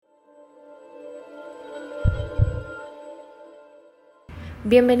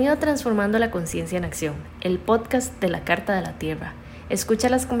Bienvenido a Transformando la Conciencia en Acción, el podcast de la Carta de la Tierra. Escucha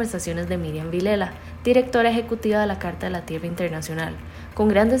las conversaciones de Miriam Vilela, directora ejecutiva de la Carta de la Tierra Internacional, con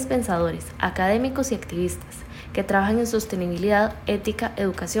grandes pensadores, académicos y activistas que trabajan en sostenibilidad, ética,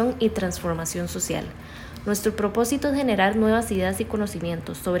 educación y transformación social. Nuestro propósito es generar nuevas ideas y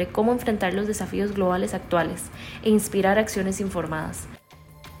conocimientos sobre cómo enfrentar los desafíos globales actuales e inspirar acciones informadas.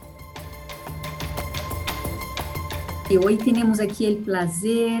 Y hoy tenemos aquí el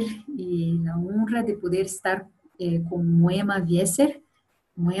placer y la honra de poder estar con Moema Viesser.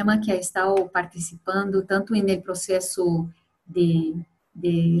 Moema que ha estado participando tanto en el proceso de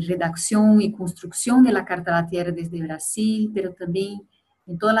redacción y construcción de la Carta de la Tierra desde Brasil, pero también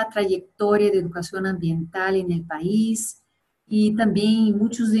en toda la trayectoria de educación ambiental en el país y también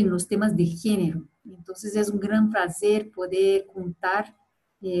muchos en los temas de género. Entonces es un gran placer poder contar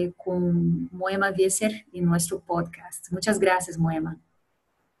con Moema Viesser en nuestro podcast. Muchas gracias, Moema.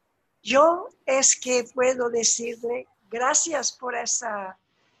 Yo es que puedo decirle gracias por esa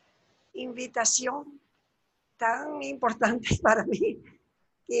invitación tan importante para mí,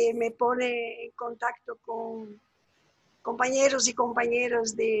 que me pone en contacto con compañeros y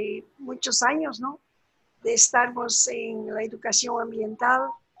compañeras de muchos años, ¿no? De estarmos en la educación ambiental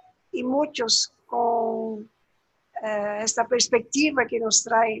y muchos con esta perspectiva que nos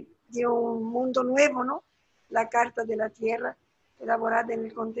trae de un mundo nuevo, ¿no? La Carta de la Tierra, elaborada en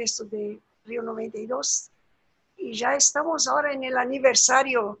el contexto de Río 92. Y ya estamos ahora en el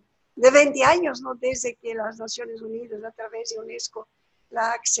aniversario de 20 años, ¿no? Desde que las Naciones Unidas, a través de UNESCO,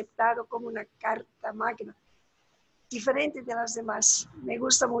 la ha aceptado como una carta magna, diferente de las demás. Me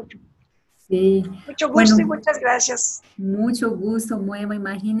gusta mucho. Sí. Mucho Bueno, gusto y muchas gracias. mucho gusto, Moema.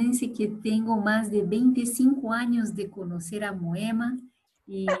 Imagínense que tengo más de 25 años de conocer a Moema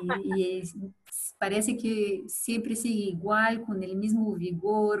parece que siempre sigue igual, con el mismo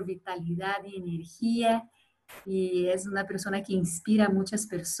vigor, vitalidad y energía. Y es una persona que inspira a muchas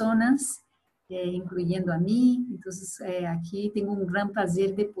personas, incluyendo a mí. Entonces, aquí tengo un gran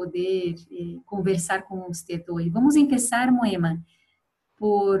placer de poder conversar con usted hoy. Vamos a empezar, Moema,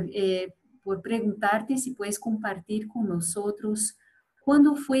 por, por preguntarte si puedes compartir con nosotros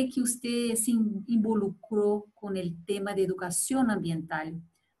cuándo fue que usted se involucró con el tema de educación ambiental.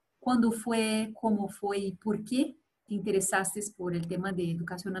 ¿Cuándo fue, cómo fue y por qué te interesaste por el tema de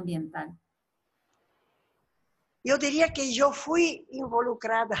educación ambiental? Yo diría que yo fui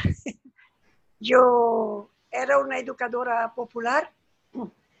involucrada. Yo era una educadora popular,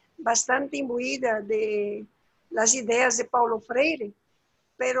 bastante imbuida de las ideas de Paulo Freire,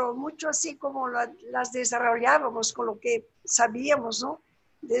 pero mucho así como las desarrollábamos con lo que sabíamos, ¿no?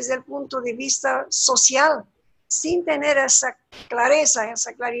 Desde el punto de vista social, sin tener esa clareza,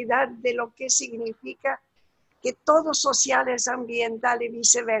 esa claridad de lo que significa que todo social es ambiental y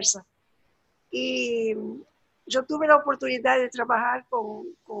viceversa. Y yo tuve la oportunidad de trabajar con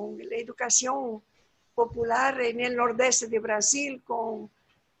la educación popular en el nordeste de Brasil, con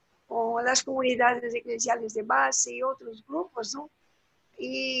las comunidades eclesiales de base y otros grupos, ¿no?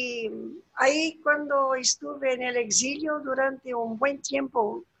 Y ahí cuando estuve en el exilio durante un buen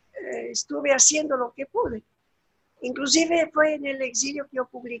tiempo, estuve haciendo lo que pude. Inclusive fue en el exilio que yo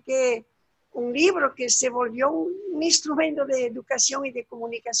publiqué un libro que se volvió un instrumento de educación y de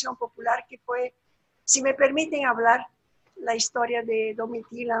comunicación popular, que fue, si me permiten hablar, la historia de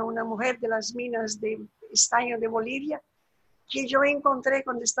Domitila, una mujer de las minas de estaño de Bolivia, que yo encontré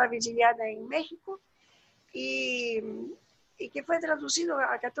cuando estaba exiliada en México y, y que fue traducido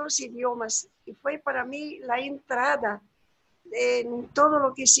a 14 idiomas. Y fue para mí la entrada en todo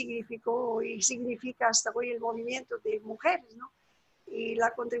lo que significó y significa hasta hoy el movimiento de mujeres, ¿no? Y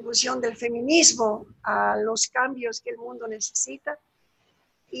la contribución del feminismo a los cambios que el mundo necesita.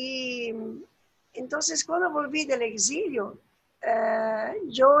 Y entonces cuando volví del exilio,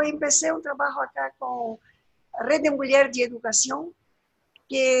 yo empecé un trabajo acá con Red de Mujer de Educación,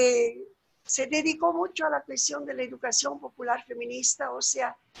 que se dedicó mucho a la cuestión de la educación popular feminista, o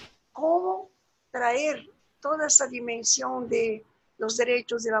sea, cómo traer toda esa dimensión de los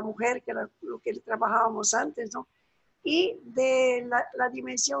derechos de la mujer, que era lo que trabajábamos antes, ¿no? Y de la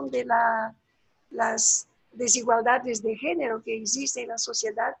dimensión de las desigualdades de género que existen en la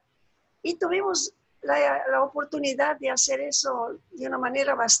sociedad. Y tuvimos la oportunidad de hacer eso de una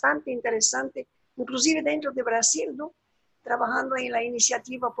manera bastante interesante, inclusive dentro de Brasil, ¿no? Trabajando en la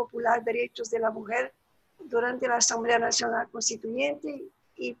Iniciativa Popular Derechos de la Mujer durante la Asamblea Nacional Constituyente,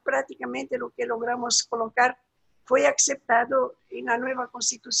 y prácticamente lo que logramos colocar fue aceptado en la nueva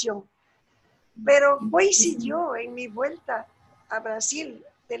Constitución. Pero coincidió en mi vuelta a Brasil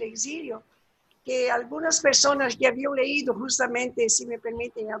del exilio que algunas personas que habían leído justamente, si me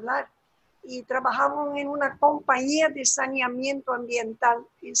permiten hablar, y trabajaban en una compañía de saneamiento ambiental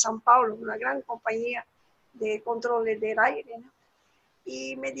en São Paulo, una gran compañía de control del aire, ¿no?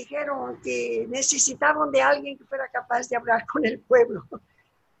 Y me dijeron que necesitaban de alguien que fuera capaz de hablar con el pueblo.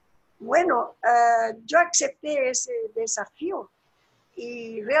 Bueno, yo acepté ese desafío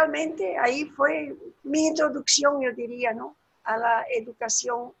y realmente ahí fue mi introducción, yo diría, ¿no?, a la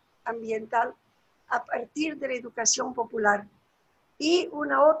educación ambiental a partir de la educación popular. Y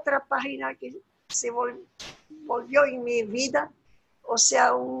una otra página que se volvió en mi vida, o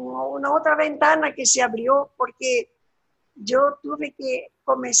sea, una otra ventana que se abrió porque yo tuve que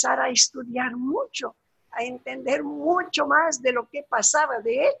comenzar a estudiar mucho, a entender mucho más de lo que pasaba,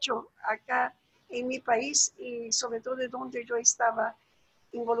 de hecho, acá en mi país y sobre todo de donde yo estaba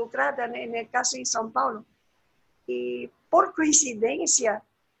involucrada, en el caso en São Paulo. Y por coincidencia,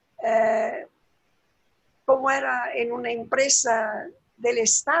 como era en una empresa del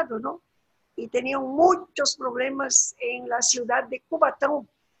Estado, ¿no?, y tenían muchos problemas en la ciudad de Cubatão,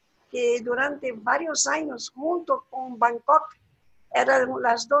 que durante varios años, junto con Bangkok, eran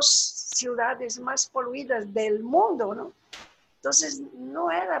las dos ciudades más poluidas del mundo, ¿no? Entonces, no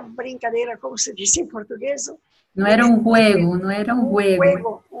era brincadeira, como se dice en portugués, ¿no? No era un juego, no era un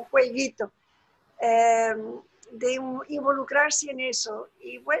juego. Un jueguito, de involucrarse en eso.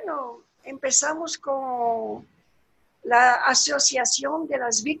 Y bueno, empezamos con la Asociación de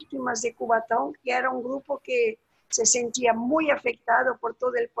las Víctimas de Cubatão, que era un grupo que se sentía muy afectado por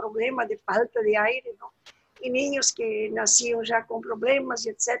todo el problema de falta de aire, ¿no?, y niños que nacían ya con problemas,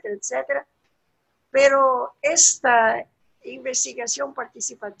 etcétera, etcétera. Pero esta investigación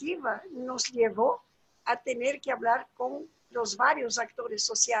participativa nos llevó a tener que hablar con los varios actores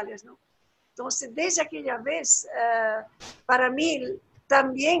sociales, ¿no? Entonces, desde aquella vez, para mí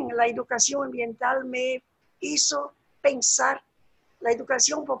también la educación ambiental me hizo pensar la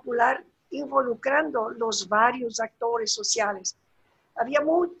educación popular involucrando los varios actores sociales. Había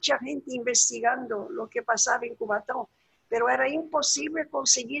mucha gente investigando lo que pasaba en Cubatão, pero era imposible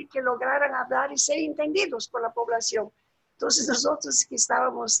conseguir que lograran hablar y ser entendidos por la población. Entonces nosotros que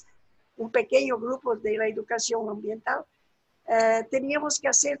estábamos un pequeño grupo de la educación ambiental, teníamos que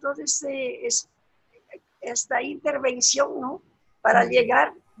hacer toda esta intervención, ¿no?, para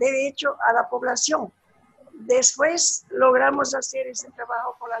llegar de hecho a la población. Después logramos hacer ese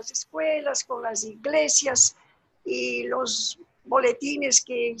trabajo con las escuelas, con las iglesias, y los boletines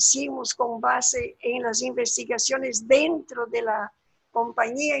que hicimos con base en las investigaciones dentro de la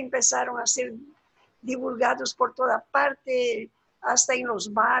compañía empezaron a ser divulgados por toda parte, hasta en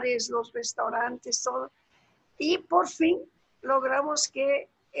los bares, los restaurantes, todo. Y por fin logramos que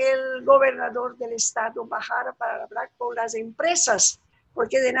el gobernador del estado bajara para hablar con las empresas,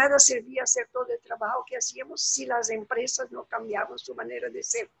 porque de nada servía hacer todo el trabajo que hacíamos si las empresas no cambiaban su manera de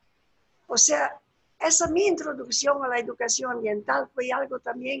ser. O sea, esa mi introducción a la educación ambiental fue algo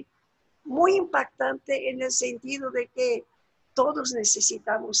también muy impactante en el sentido de que todos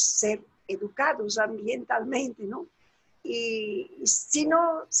necesitamos ser educados ambientalmente, ¿no? Y si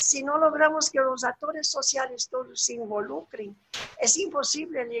no logramos que los actores sociales todos se involucren, es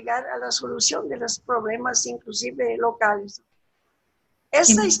imposible llegar a la solución de los problemas, inclusive locales.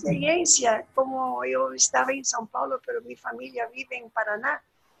 Esa experiencia, como yo estaba en São Paulo, pero mi familia vive en Paraná,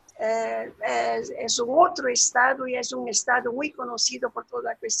 es un otro estado y es un estado muy conocido por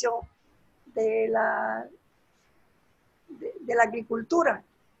toda la cuestión de la agricultura.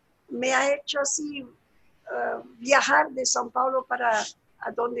 Me ha hecho así viajar de São Paulo para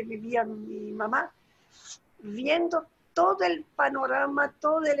a donde vivía mi mamá, viendo todo el panorama,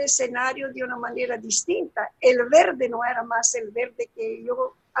 todo el escenario de una manera distinta. El verde no era más el verde que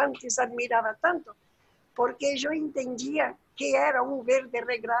yo antes admiraba tanto, porque yo entendía que era un verde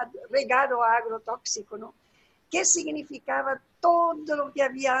regado a agrotóxico, ¿no? ¿Qué significaba todo lo que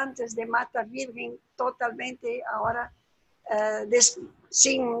había antes de mata virgen totalmente ahora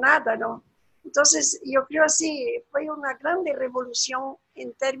sin nada, ¿no? Entonces, yo creo así, fue una grande revolución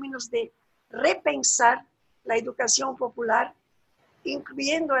en términos de repensar la educación popular,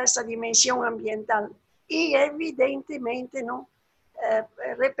 incluyendo esa dimensión ambiental. Y evidentemente, ¿no?,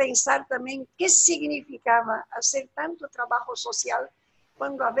 repensar también qué significaba hacer tanto trabajo social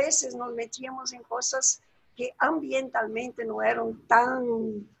cuando a veces nos metíamos en cosas que ambientalmente no eran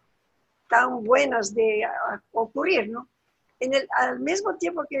tan buenas de ocurrir, ¿no? Al mismo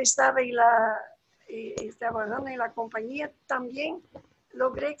tiempo que estaba trabajando en la compañía, también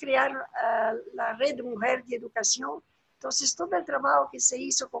logré crear la Red Mujer de Educación. Entonces, todo el trabajo que se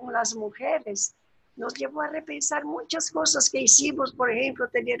hizo con las mujeres nos llevó a repensar muchas cosas que hicimos, por ejemplo,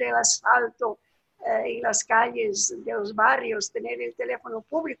 tener el asfalto en las calles de los barrios, tener el teléfono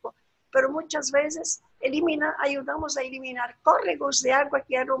público, pero muchas veces ayudamos a eliminar córregos de agua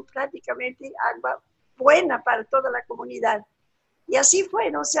que eran prácticamente agua buena para toda la comunidad. Y así fue,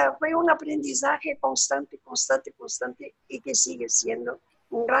 ¿no? O sea, fue un aprendizaje constante, constante, constante y que sigue siendo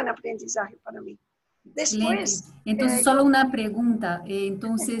un gran aprendizaje para mí. Después, entonces, solo una pregunta.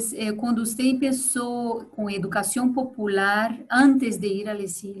 Entonces, cuando usted empezó con educación popular, antes de ir al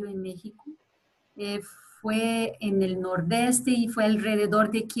exilio en México, ¿fue en el Nordeste y fue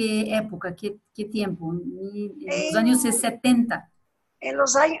alrededor de qué época, qué tiempo? En los años 70. En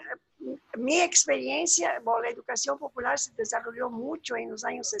los años, mi experiencia, bueno, la educación popular se desarrolló mucho en los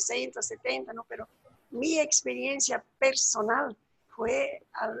años 60, 70, ¿no? Pero mi experiencia personal fue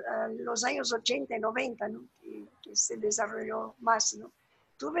a los años 80 y 90, ¿no? que se desarrolló más, ¿no?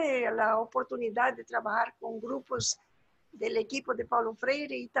 Tuve la oportunidad de trabajar con grupos del equipo de Paulo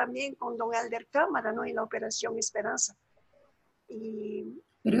Freire y también con don Elder Cámara, ¿no? En la Operación Esperanza.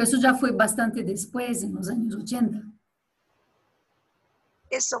 Pero eso ya fue bastante después, en los años 80.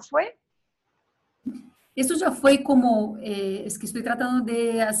 ¿Eso fue? Esto ya fue como, es que estoy tratando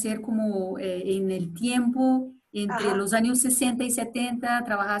de hacer como en el tiempo, entre Ajá. los años 60 y 70,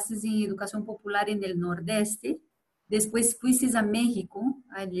 trabajaste en educación popular en el Nordeste, después fuiste a México,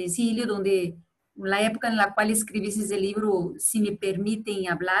 al exilio, donde la época en la cual escribiste el libro, Si me permiten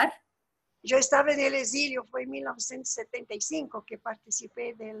hablar. Yo estaba en el exilio, fue en 1975 que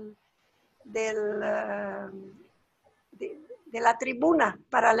participé de la tribuna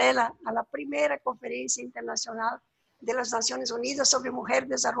paralela a la primera conferencia internacional de las Naciones Unidas sobre Mujer,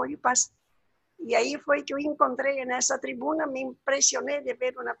 Desarrollo y Paz. Y ahí fue que yo encontré en esa tribuna, me impresioné de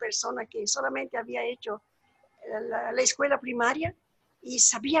ver una persona que solamente había hecho la escuela primaria y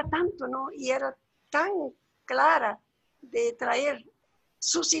sabía tanto, ¿no? Y era tan clara de traer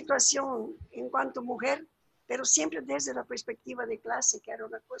su situación en cuanto mujer, pero siempre desde la perspectiva de clase, que era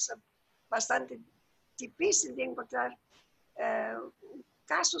una cosa bastante difícil de encontrar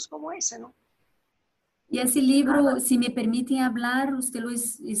casos como ese, ¿no? Y ese libro, Si me permiten hablar, usted lo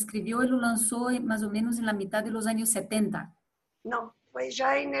escribió y lo lanzó más o menos en la mitad de los años 70. No, pues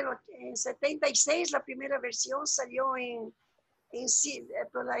ya en 76 la primera versión salió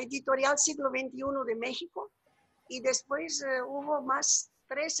por la editorial Siglo XXI de México y después hubo más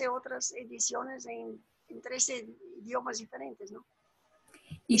 13 otras ediciones en 13 idiomas diferentes, ¿no?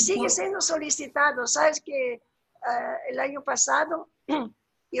 Y sigue siendo solicitado. Sabes que el año pasado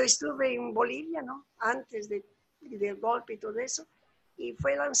yo estuve en Bolivia, ¿no? Antes del golpe y todo eso, y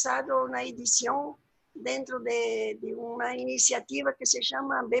fue lanzado una edición dentro de una iniciativa que se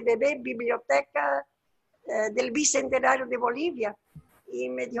llama BBB, Biblioteca del Bicentenario de Bolivia, y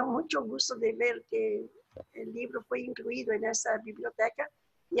me dio mucho gusto de ver que el libro fue incluido en esa biblioteca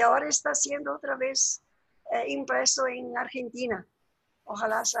y ahora está siendo otra vez impreso en Argentina.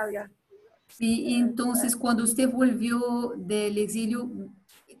 Ojalá salga. Sí, entonces cuando usted volvió del exilio,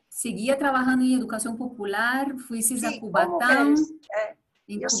 ¿seguía trabajando en educación popular? ¿Fuiste Sí, a Cubatán?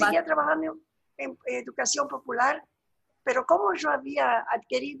 Yo seguía trabajando en educación popular, pero como yo había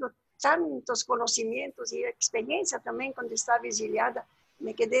adquirido tantos conocimientos y experiencia también cuando estaba exiliada,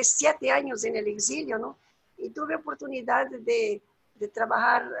 me quedé 7 años en el exilio, ¿no? Y tuve oportunidad de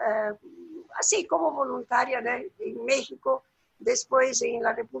trabajar así como voluntaria, ¿no? En México, después en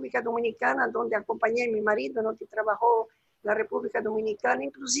la República Dominicana, donde acompañé a mi marido, ¿no? Que trabajó en la República Dominicana,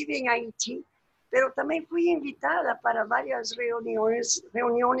 inclusive en Haití, pero también fui invitada para varias reuniones,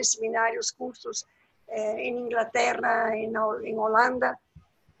 seminarios, cursos en Inglaterra, en Holanda.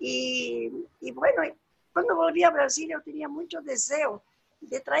 Y bueno, cuando volví a Brasil yo tenía mucho deseo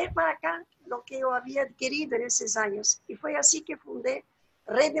de traer para acá lo que yo había adquirido en esos años. Y fue así que fundé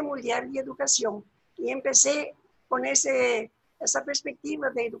Red de Mujer y Educación. Y empecé con esa perspectiva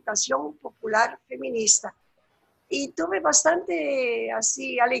de educación popular feminista. Y tuve bastante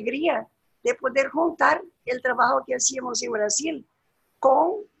así alegría de poder juntar el trabajo que hacíamos en Brasil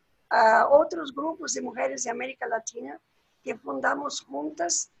con otros grupos de mujeres de América Latina que fundamos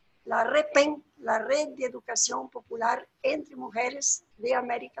juntas la REPEN, la Red de Educación Popular entre Mujeres de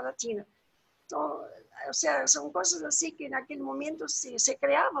América Latina. So, o sea, son cosas así que en aquel momento se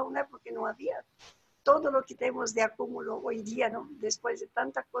creaba, ¿no? Porque no había todo lo que tenemos de acúmulo hoy día, ¿no? Después de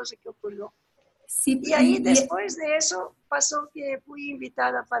tanta cosa que ocurrió. Sí, y ahí después de eso pasó que fui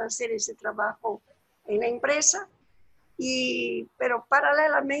invitada para hacer ese trabajo en la empresa, pero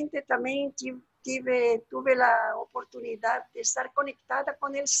paralelamente también tuve la oportunidad de estar conectada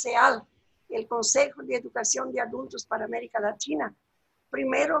con el CEAL, el Consejo de Educación de Adultos para América Latina.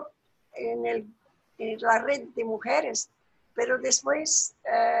 Primero en la red de mujeres, pero después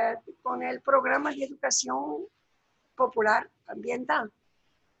con el programa de educación popular ambiental.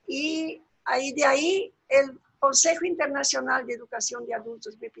 Y de ahí el Consejo Internacional de Educación de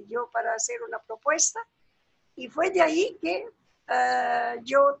Adultos me pidió para hacer una propuesta y fue de ahí que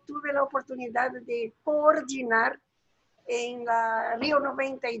yo tuve la oportunidad de coordinar en la Río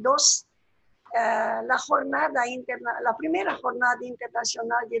 92 la primera jornada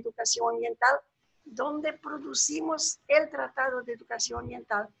internacional de educación ambiental, donde producimos el Tratado de Educación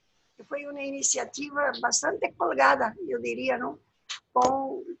Ambiental, que fue una iniciativa bastante colgada, yo diría, ¿no?,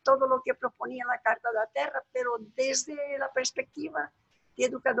 con todo lo que proponía la Carta de la Tierra, pero desde la perspectiva de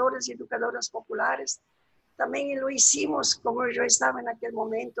educadores y educadoras populares. También lo hicimos, como yo estaba en aquel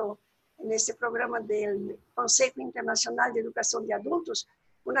momento en este programa del Consejo Internacional de Educación de Adultos,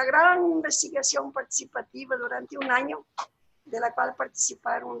 una gran investigación participativa durante un año, de la cual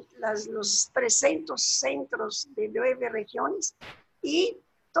participaron los 300 centros de 9 regiones, y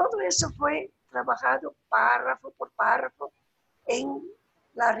todo eso fue trabajado párrafo por párrafo en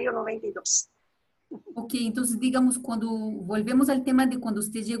la Río 92. Ok, entonces digamos, cuando volvemos al tema de cuando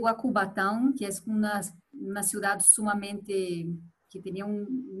usted llegó a Cubatão, que es una ciudad sumamente que tenía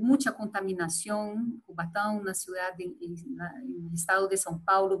mucha contaminación, Cubatão, una ciudad en el estado de São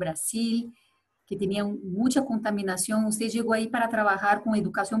Paulo, Brasil, que tenía mucha contaminación. Usted llegó ahí para trabajar con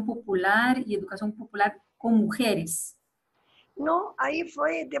educación popular y educación popular con mujeres. No, ahí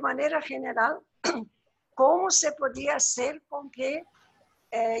fue de manera general cómo se podía hacer con que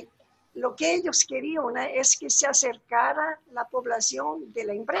lo que ellos querían es que se acercara la población de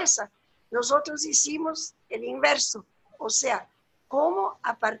la empresa. Nosotros hicimos el inverso, o sea, cómo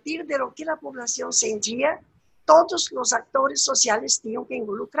a partir de lo que la población sentía, todos los actores sociales tenían que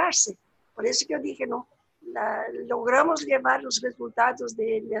involucrarse. Por eso que yo dije, no, logramos llevar los resultados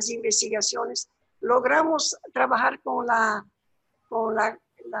de las investigaciones, logramos trabajar con la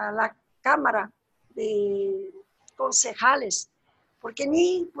Cámara de Concejales, porque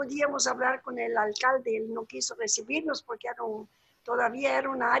ni podíamos hablar con el alcalde, él no quiso recibirnos porque todavía era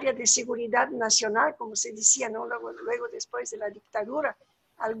una área de seguridad nacional, como se decía, ¿no? Luego después de la dictadura,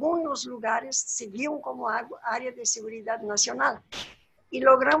 algunos lugares se vieron como área de seguridad nacional. Y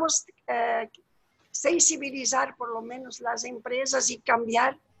logramos sensibilizar por lo menos las empresas y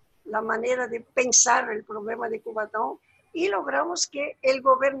cambiar la manera de pensar el problema de Cubatão, y logramos que el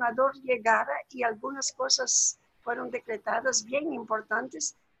gobernador llegara y algunas cosas fueron decretadas bien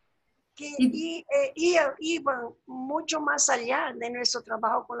importantes que iban mucho más allá de nuestro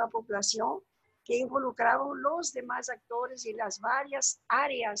trabajo con la población, que involucraban los demás actores y las varias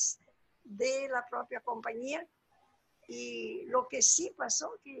áreas de la propia compañía. Y lo que sí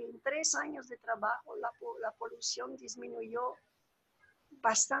pasó, que en 3 años de trabajo la polución disminuyó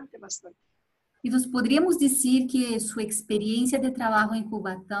bastante. Entonces, podríamos decir que su experiencia de trabajo en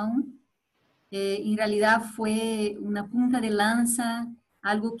Cubatão en realidad fue una punta de lanza,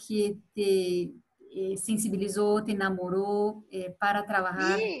 algo que te sensibilizó, te enamoró para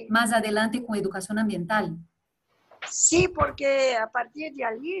trabajar más adelante con educación ambiental. Sí, porque a partir de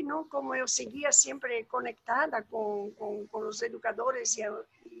allí, ¿no?, como yo seguía siempre conectada con los educadores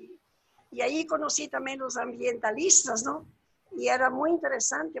y ahí conocí también los ambientalistas, ¿no? Y era muy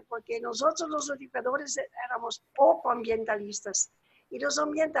interesante porque nosotros los educadores éramos poco ambientalistas y los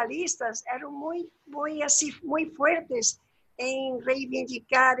ambientalistas eran muy fuertes en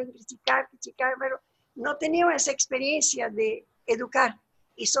reivindicar, en criticar, pero no tenían esa experiencia de educar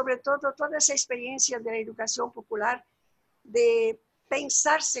y sobre todo toda esa experiencia de la educación popular, de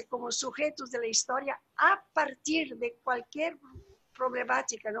pensarse como sujetos de la historia a partir de cualquier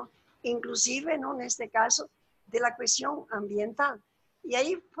problemática, ¿no? Inclusive, ¿no?, en este caso, de la cuestión ambiental. Y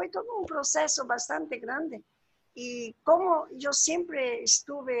ahí fue todo un proceso bastante grande. Y como yo siempre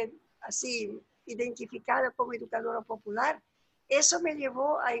estuve así identificada como educadora popular, eso me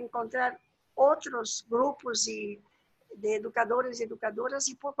llevó a encontrar otros grupos de educadores y educadoras,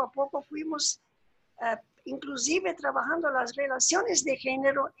 y poco a poco fuimos inclusive trabajando las relaciones de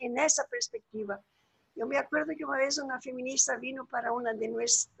género en esa perspectiva. Yo me acuerdo que una vez una feminista vino para una de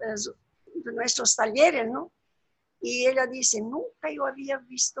nuestros talleres, ¿no? Y ella dice, nunca yo había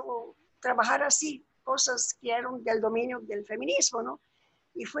visto trabajar así, cosas que eran del dominio del feminismo, ¿no?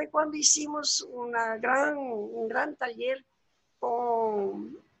 Y fue cuando hicimos un gran taller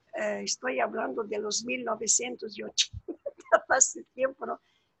con, estoy hablando de los 1980, hace tiempo, ¿no?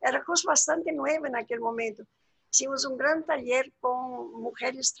 Era cosa bastante nueva en aquel momento. Hicimos un gran taller con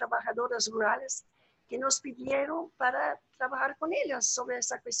mujeres trabajadoras rurales que nos pidieron para trabajar con ellas sobre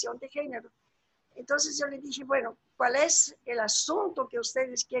esa cuestión de género. Entonces yo le dije, bueno, ¿cuál es el asunto que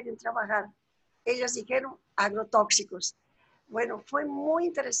ustedes quieren trabajar? Ellas dijeron, agrotóxicos. Bueno, fue muy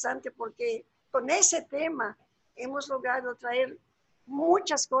interesante porque con ese tema hemos logrado traer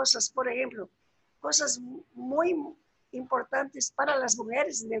muchas cosas, por ejemplo, cosas muy importantes para las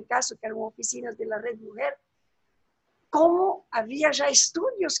mujeres, en el caso que eran oficinas de la Red Mujer, como había ya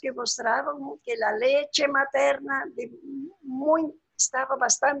estudios que mostraban que la leche materna estaba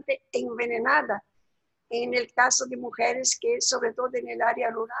bastante envenenada en el caso de mujeres que, sobre todo en el área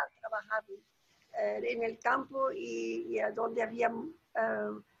rural, trabajaban en el campo y donde había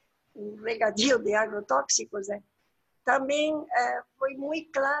un regadío de agrotóxicos. También fue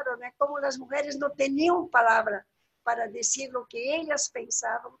muy claro cómo las mujeres no tenían palabra para decir lo que ellas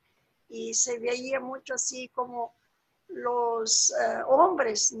pensaban y se veía mucho así como los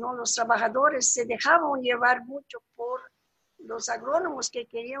hombres, ¿no? Los trabajadores se dejaban llevar mucho por los agrónomos que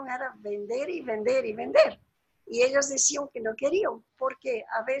querían era vender y vender y vender. Y ellas decían que no querían, porque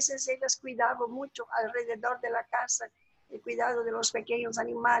a veces ellas cuidaban mucho alrededor de la casa, el cuidado de los pequeños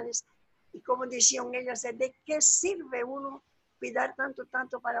animales. Y como decían ellas, ¿de qué sirve uno cuidar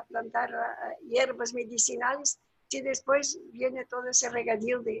tanto para plantar hierbas medicinales si después viene todo ese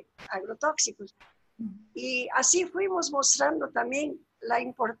regadío de agrotóxicos? Y así fuimos mostrando también la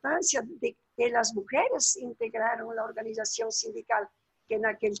importancia de que las mujeres integraron la organización sindical, que en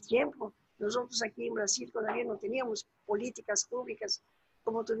aquel tiempo nosotros aquí en Brasil todavía no teníamos políticas públicas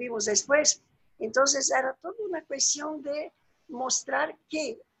como tuvimos después. Entonces era toda una cuestión de mostrar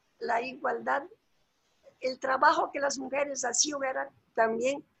que la igualdad, el trabajo que las mujeres hacían era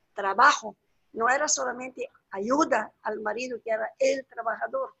también trabajo, no era solamente ayuda al marido que era el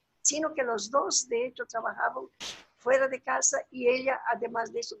trabajador, sino que los dos de hecho trabajaban fuera de casa y ella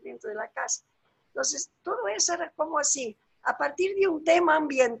además de eso dentro de la casa. Entonces todo eso era como así, a partir de un tema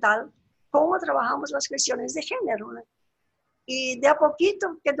ambiental, cómo trabajamos las cuestiones de género, ¿no? Y de a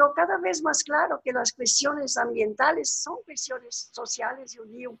poquito quedó cada vez más claro que las cuestiones ambientales son cuestiones sociales. Yo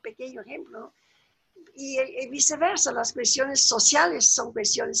di un pequeño ejemplo, ¿no? Y viceversa, las cuestiones sociales son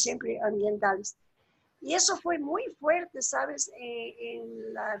cuestiones siempre ambientales. Y eso fue muy fuerte, ¿sabes?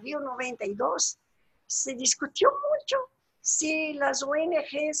 En la Río 92 se discutió mucho si las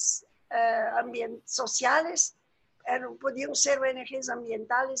ONGs sociales podían ser ONGs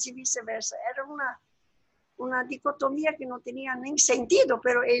ambientales y viceversa. Era una dicotomía que no tenía ni sentido,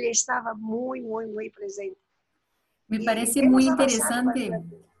 pero él estaba muy presente. Me Y parece muy interesante.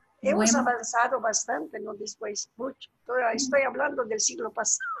 Hemos avanzado bastante, ¿no? Después, mucho. Estoy hablando del siglo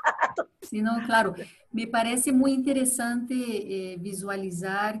pasado. Sí, no, claro. Me parece muy interesante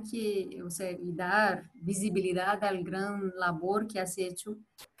visualizar que, o sea, y dar visibilidad al gran labor que has hecho,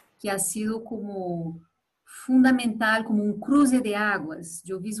 que ha sido como fundamental, como un cruce de aguas.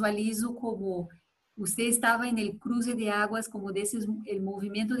 Yo visualizo como usted estaba en el cruce de aguas, como de el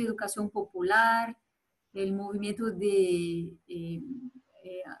movimiento de educación popular, el movimiento de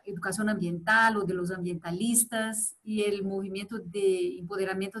educación ambiental o de los ambientalistas y el movimiento de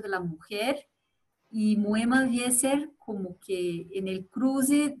empoderamiento de la mujer. Y Moema debe ser como que en el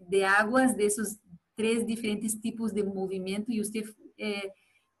cruce de aguas de esos tres diferentes tipos de movimiento y usted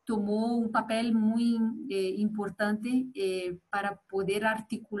tomó un papel muy importante para poder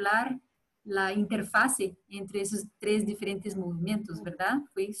articular la interfase entre esos tres diferentes movimientos, ¿verdad?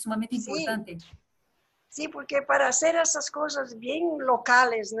 Fue sumamente importante. Sí, porque para hacer esas cosas bien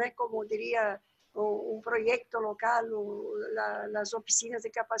locales, ¿no? Como diría un proyecto local o las oficinas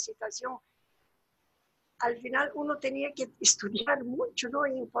de capacitación, al final uno tenía que estudiar mucho, ¿no?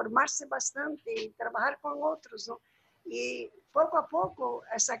 E informarse bastante y trabajar con otros, ¿no? Y poco a poco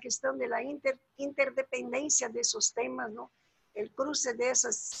esa cuestión de la interdependencia de esos temas, ¿no? El cruce de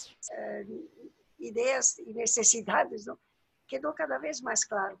esas ideas y necesidades, ¿no? Quedó cada vez más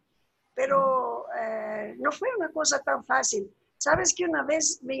claro. Pero no fue una cosa tan fácil. Sabes que una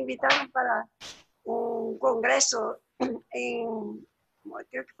vez me invitaron para un congreso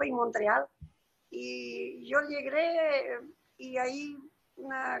creo que fue en Montreal, y yo llegué y ahí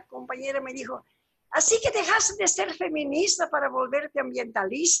una compañera me dijo, así que dejaste de ser feminista para volverte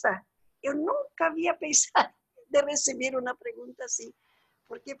ambientalista. Yo nunca había pensado de recibir una pregunta así,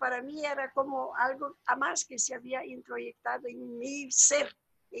 porque para mí era como algo a más que se había introyectado en mi ser,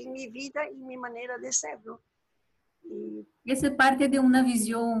 en mi vida y mi manera de ser, ¿no? Esa es parte de una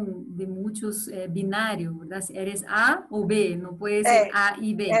visión de muchos binarios, ¿verdad? Eres A o B, no puedes ser A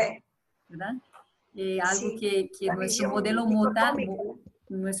y B, ¿verdad? Algo Sí, que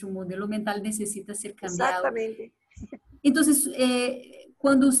nuestro modelo mental necesita ser cambiado. Exactamente. Entonces,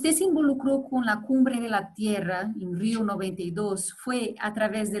 cuando usted se involucró con la Cumbre de la Tierra en Río 92, ¿fue a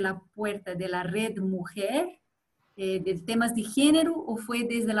través de la puerta de la Red Mujer de temas de género o fue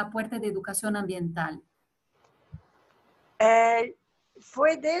desde la puerta de educación ambiental?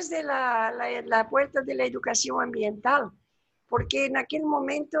 fue desde la puerta de la educación ambiental, porque en aquel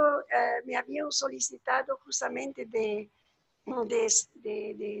momento me habían solicitado justamente de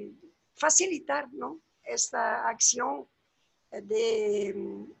facilitar, ¿no?, esta acción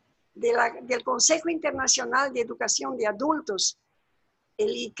del Consejo Internacional de Educación de Adultos,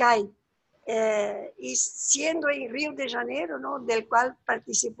 el ICAI, y siendo en Río de Janeiro, ¿no?, del cual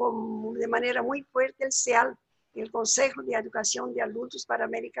participó de manera muy fuerte el CEAL, el Consejo de Educación de Adultos para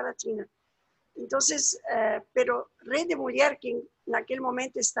América Latina. Entonces, pero Red de Mujer, que en aquel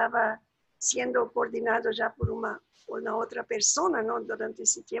momento estaba siendo coordinado ya por una otra persona, ¿no?, durante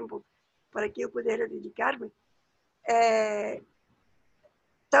ese tiempo, para que yo pudiera dedicarme,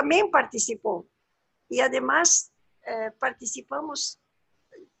 también participó. Y además participamos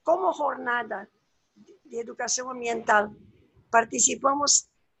como jornada de educación ambiental, participamos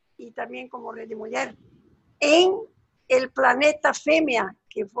y también como Red de Mujer en el Planeta Fêmea,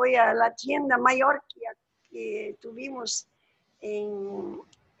 que fue a la tienda mayor que tuvimos en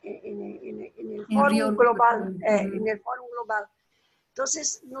el Fórum Global, en el Fórum Global.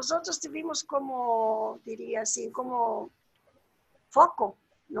 Entonces, nosotros tuvimos como, diría así, como foco,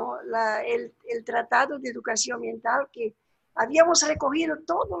 ¿no?, el Tratado de Educación Ambiental, que habíamos recogido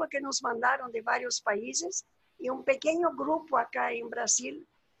todo lo que nos mandaron de varios países, y un pequeño grupo acá en Brasil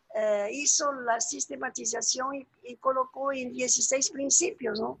hizo la sistematización y colocó en 16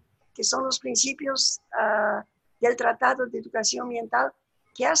 principios, ¿no?, que son los principios del Tratado de Educación Ambiental,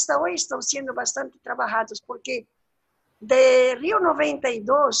 que hasta hoy están siendo bastante trabajados, porque de Río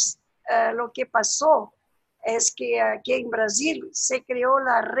 92 lo que pasó es que aquí en Brasil se creó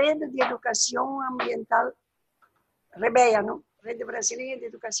la Red de Educación Ambiental REBEA, ¿no?, Red Brasileña de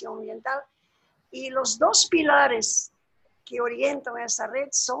Educación Ambiental, y los dos pilares que orientan a esa red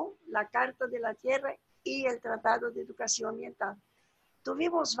son la Carta de la Tierra y el Tratado de Educación Ambiental.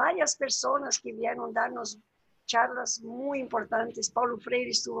 Tuvimos varias personas que vinieron a darnos charlas muy importantes. Paulo Freire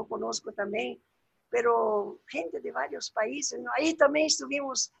estuvo conosco también, pero gente de varios países, ¿no? Ahí también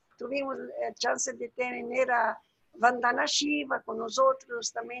tuvimos chance de tener a Vandana Shiva con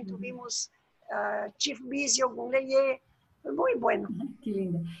nosotros, también tuvimos Chief Bizio Gunleye, muy bueno. Qué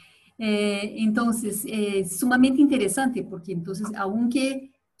lindo. Entonces, sumamente interesante, porque entonces,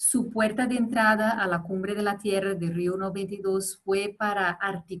 aunque su puerta de entrada a la Cumbre de la Tierra de Río 92 fue para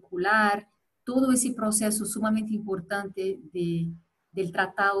articular todo ese proceso sumamente importante del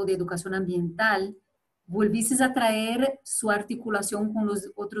Tratado de Educación Ambiental, volviste a traer su articulación con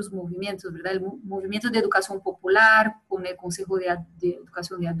los otros movimientos, ¿verdad? El movimiento de educación popular, con el Consejo de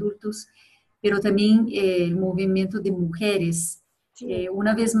Educación de Adultos, pero también el movimiento de mujeres. Sí.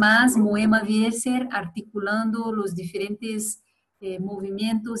 Una vez más, Moema Wieser articulando los diferentes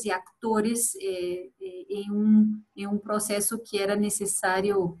movimientos y actores en un proceso que era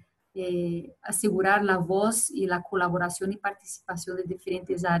necesario asegurar la voz y la colaboración y participación de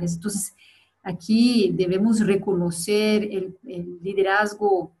diferentes áreas. Entonces, aquí debemos reconocer el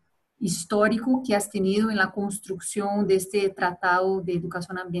liderazgo histórico que has tenido en la construcción de este Tratado de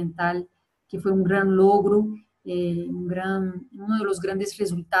Educación Ambiental, que fue un gran logro, uno de los grandes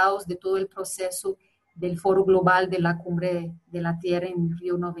resultados de todo el proceso del Foro Global de la Cumbre de la Tierra en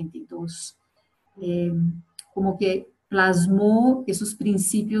Río 92. Como que plasmó esos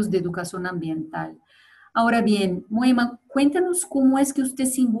principios de educación ambiental. Ahora bien, Moema, cuéntanos cómo es que usted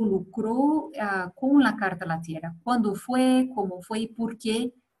se involucró con la Carta a la Tierra. ¿Cuándo fue, cómo fue y por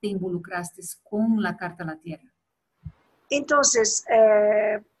qué te involucraste con la Carta a la Tierra? Entonces,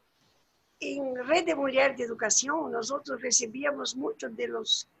 en Red de Mujer de Educación, nosotros recibíamos mucho de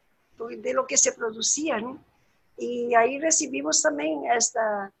lo que se producía, ¿no? Y ahí recibimos también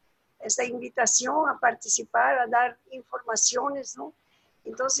esta invitación a participar, a dar informaciones, ¿no?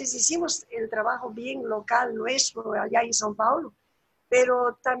 Entonces hicimos el trabajo bien local nuestro allá en São Paulo,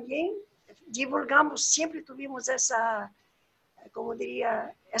 pero también divulgamos, siempre tuvimos esa, como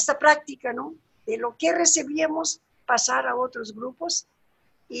diría, esta práctica, ¿no?, de lo que recibíamos pasar a otros grupos.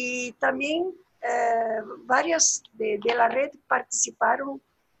 Y también varias de la red participaron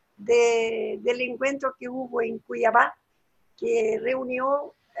del encuentro que hubo en Cuiabá, que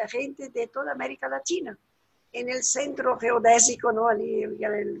reunió a gente de toda América Latina, en el centro geodésico, ¿no? Ali,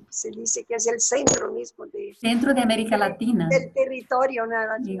 se dice que es el centro mismo Centro de América Latina. Del territorio, ¿no?,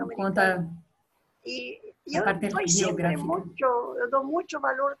 latinoamericano. Y yo doy siempre doy mucho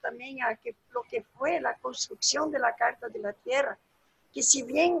valor también a lo que fue la construcción de la Carta de la Tierra, que si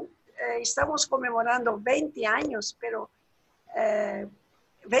bien estamos conmemorando 20 años, pero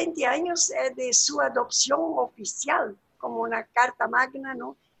 20 años de su adopción oficial como una Carta Magna,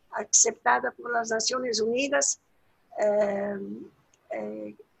 ¿no?, aceptada por las Naciones Unidas,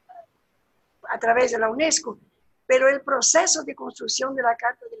 eh, a través de la UNESCO, pero el proceso de construcción de la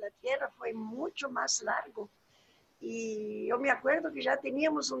Carta de la Tierra fue mucho más largo. Y yo me acuerdo que ya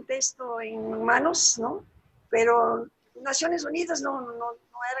teníamos un texto en manos, ¿no? Pero Naciones Unidas no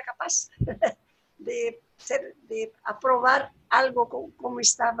era capaz de aprobar algo como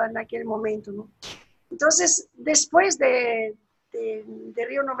estaba en aquel momento, ¿no? Entonces, después de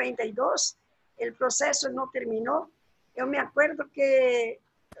Río 92, el proceso no terminó. Yo me acuerdo que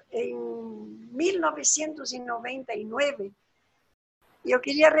en 1999, yo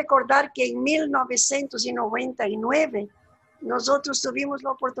quería recordar que en 1999 nosotros tuvimos la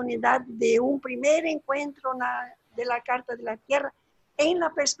oportunidad de un primer encuentro de la Carta de la Tierra en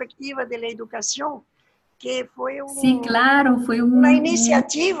la perspectiva de la educación, que fue Sí, claro, fue una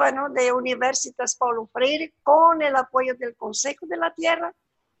iniciativa, ¿no?, de Universitas Paulo Freire con el apoyo del Consejo de la Tierra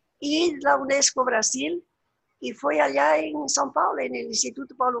y la UNESCO Brasil. Y fue allá en São Paulo, en el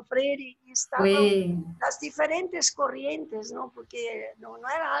Instituto Paulo Freire, y estaban las diferentes corrientes, ¿no? Porque no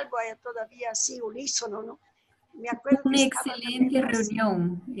era algo todavía así unísono, ¿no? Me acuerdo una que excelente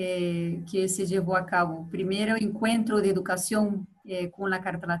reunión que se llevó a cabo. Primero encuentro de educación con la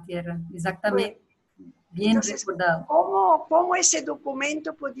Carta de la Tierra, exactamente, bien entonces, recordado. ¿cómo ese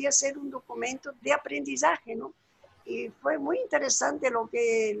documento podía ser un documento de aprendizaje, ¿no? Y fue muy interesante lo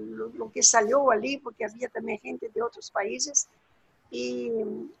que salió allí, porque había también gente de otros países. Y,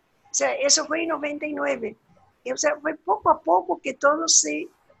 o sea, eso fue en 99. Y, o sea, fue poco a poco que todo se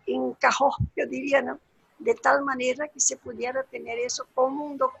encajó, yo diría, ¿no? De tal manera que se pudiera tener eso como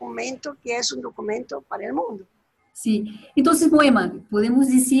un documento que es un documento para el mundo. Sí, entonces, Moema, podemos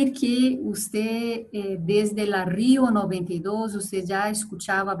decir que usted desde la Río 92, usted ya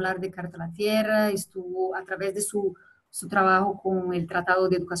escuchaba hablar de Carta a la Tierra, estuvo a través de su trabajo con el Tratado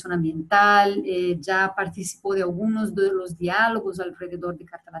de Educación Ambiental, ya participó de algunos de los diálogos alrededor de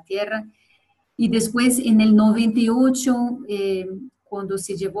Carta a la Tierra, y después en el 98, cuando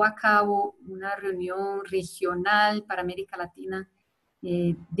se llevó a cabo una reunión regional para América Latina,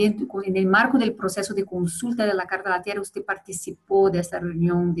 en el marco del proceso de consulta de la Carta de la Tierra, usted participó de esta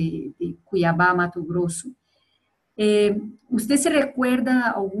reunión de Cuiabá, Mato Grosso. ¿Usted se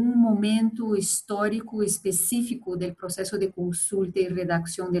recuerda algún momento histórico específico del proceso de consulta y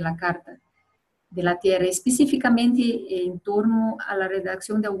redacción de la Carta de la Tierra, específicamente en torno a la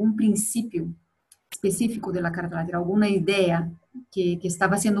redacción de algún principio específico de la Carta de la Tierra, alguna idea que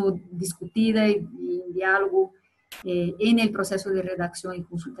estaba siendo discutida y en diálogo en el proceso de redacción y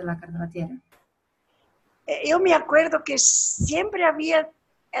consulta de la Carta de la Tierra? Yo me acuerdo que siempre había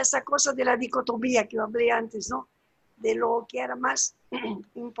esa cosa de la dicotomía que yo hablé antes, ¿no? De lo que era más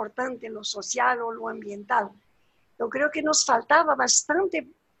importante, lo social o lo ambiental. Yo creo que nos faltaba bastante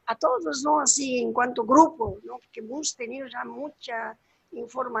a todos, ¿no? Así en cuanto grupo, ¿no? Que hemos tenido ya mucha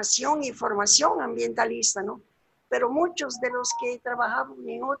información y formación ambientalista, ¿no? Pero muchos de los que trabajaban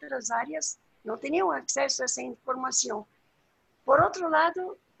en otras áreas no tenían acceso a esa información. Por otro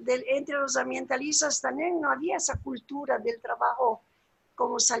lado, entre los ambientalistas también no había esa cultura del trabajo,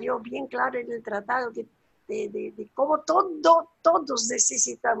 como salió bien claro en el tratado, de cómo todos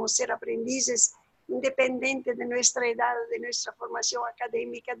necesitamos ser aprendices, independiente de nuestra edad, de nuestra formación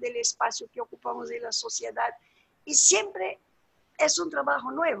académica, del espacio que ocupamos en la sociedad. Y siempre es un trabajo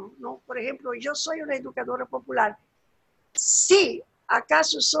nuevo, ¿no? Por ejemplo, yo soy una educadora popular. Sí,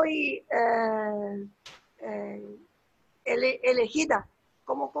 acaso soy elegida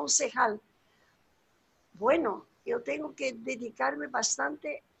como concejal. Bueno, yo tengo que dedicarme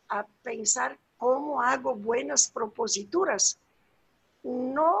bastante a pensar cómo hago buenas proposituras.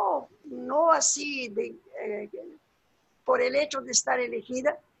 No así por el hecho de estar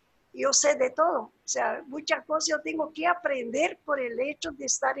elegida, yo sé de todo. O sea, muchas cosas yo tengo que aprender por el hecho de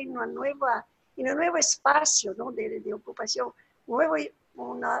estar en un nuevo espacio, ¿no? de ocupación,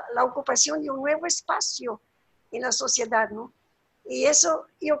 la ocupación de un nuevo espacio en la sociedad, ¿no? Y eso,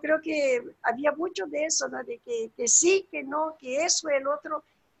 yo creo que había mucho de eso, ¿no? De que sí, que no, que eso, el otro,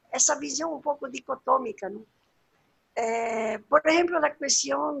 esa visión un poco dicotómica, ¿no? Por ejemplo, la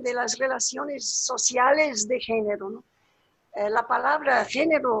cuestión de las relaciones sociales de género, ¿no? La palabra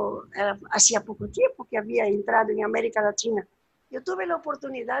género hacía poco tiempo que había entrado en América Latina. Yo tuve la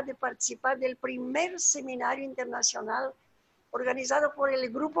oportunidad de participar del primer seminario internacional organizado por el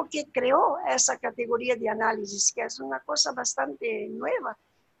grupo que creó esa categoría de análisis, que es una cosa bastante nueva.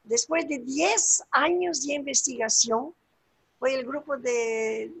 Después de 10 años de investigación, fue el grupo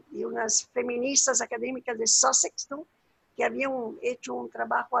de unas feministas académicas de Sussex, ¿no? Que habían hecho un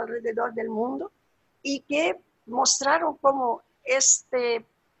trabajo alrededor del mundo y que mostraron cómo este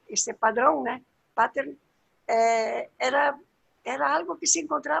patrón, ¿no? Pattern, era algo que se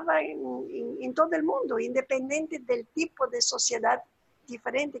encontraba en todo el mundo, independiente del tipo de sociedad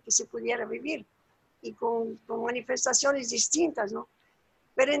diferente que se pudiera vivir y con manifestaciones distintas, ¿no?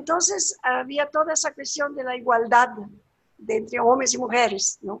 Pero entonces había toda esa cuestión de la igualdad entre hombres y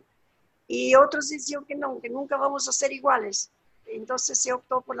mujeres, ¿no? Y otros decían que no, que nunca vamos a ser iguales. Entonces se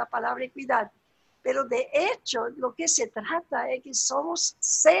optó por la palabra equidad. Pero de hecho, lo que se trata es que somos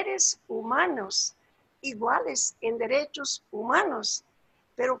seres humanos, iguales en derechos humanos.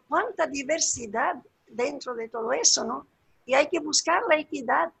 Pero cuánta diversidad dentro de todo eso, ¿no? Y hay que buscar la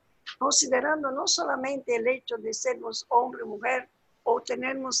equidad, considerando no solamente el hecho de sernos hombre o mujer o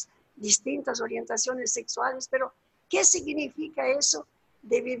tenernos distintas orientaciones sexuales, pero ¿qué significa eso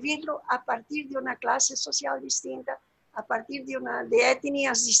de vivirlo a partir de una clase social distinta, a partir de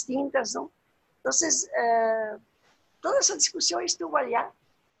etnias distintas, ¿no? Entonces, toda esa discusión estuvo allá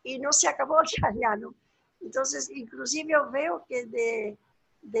y no se acabó allá, ¿no? Entonces, inclusive yo veo que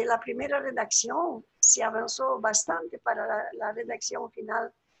de la primera redacción se avanzó bastante para la redacción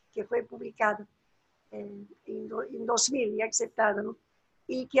final que fue publicada en 2000 y aceptada, ¿no?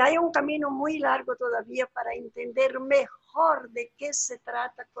 Y que hay un camino muy largo todavía para entender mejor de qué se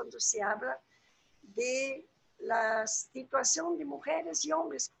trata cuando se habla de la situación de mujeres y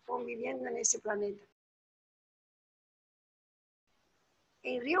hombres conviviendo en ese planeta.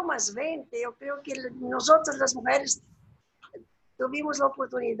 En Río Más 20, yo creo que nosotras las mujeres tuvimos la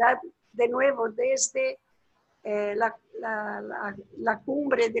oportunidad de nuevo desde la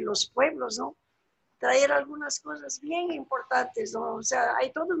cumbre de los pueblos, ¿no? Traer algunas cosas bien importantes, ¿no? O sea,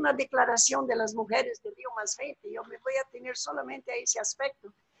 hay toda una declaración de las mujeres de Río Más 20, yo me voy a tener solamente a ese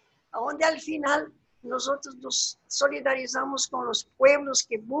aspecto, donde al final nosotros nos solidarizamos con los pueblos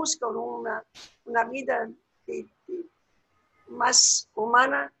que buscan una vida más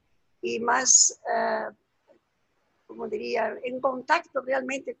humana y más, como diría, en contacto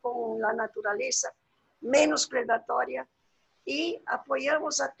realmente con la naturaleza, menos predatoria, y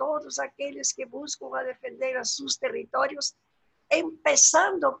apoyamos a todos aquellos que buscan a defender a sus territorios,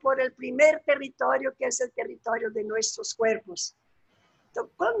 empezando por el primer territorio, que es el territorio de nuestros cuerpos.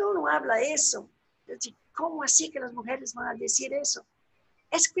 Entonces, cuando uno habla eso, ¿cómo así que las mujeres van a decir eso?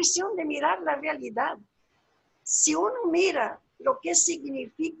 Es cuestión de mirar la realidad. Si uno mira lo que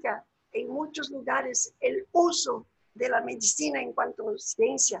significa en muchos lugares el uso de la medicina en cuanto a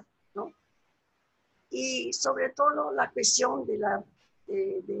ciencia, ¿no? Y sobre todo la cuestión de las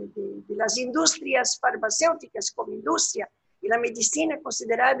industrias farmacéuticas como industria y la medicina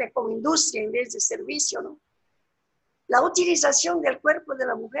considerada como industria en vez de servicio, ¿no? La utilización del cuerpo de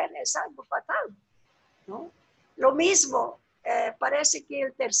la mujer es algo fatal, ¿no? Lo mismo, parece que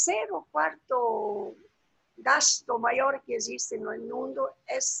el tercer o cuarto gasto mayor que existe en el mundo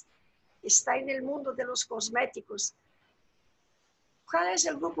está en el mundo de los cosméticos. ¿Cuál es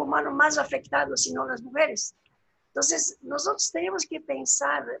el grupo humano más afectado si no las mujeres? Entonces, nosotros tenemos que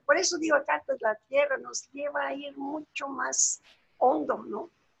pensar, por eso digo, Carta de la Tierra nos lleva a ir mucho más hondo, ¿no?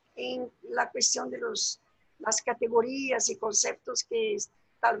 En la cuestión de las categorías y conceptos que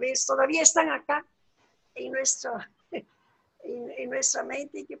tal vez todavía están acá en nuestra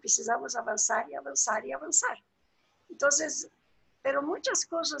mente y que precisamos avanzar y avanzar y avanzar. Entonces, pero muchas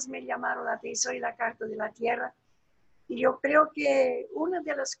cosas me llamaron la atención en la Carta de la Tierra. Y yo creo que una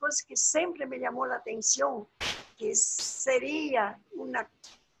de las cosas que siempre me llamó la atención, que sería una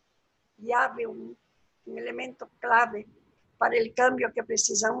llave, un elemento clave para el cambio que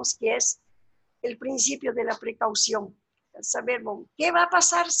precisamos, que es el principio de la precaución. Saber, bueno, ¿qué va a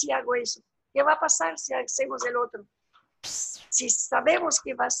pasar si hago eso? ¿Qué va a pasar si hacemos el otro? Si sabemos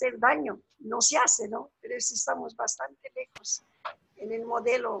que va a hacer daño, no se hace, ¿no? Pero si estamos bastante lejos en el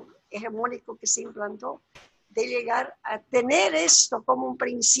modelo hegemónico que se implantó, de llegar a tener esto como un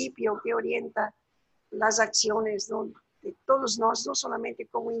principio que orienta las acciones, ¿no? De todos nosotros, no solamente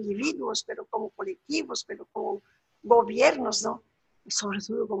como individuos, pero como colectivos, pero como gobiernos, ¿no? Y sobre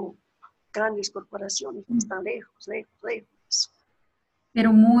todo como grandes corporaciones que están lejos, lejos, lejos.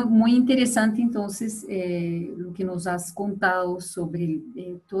 Pero muy, muy interesante entonces lo que nos has contado sobre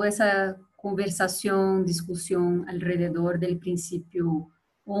toda esa conversación, discusión alrededor del principio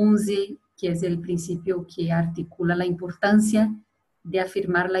 11, que es el principio que articula la importancia de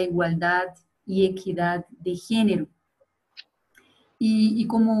afirmar la igualdad y equidad de género. Y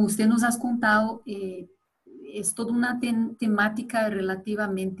como usted nos has contado, es toda una temática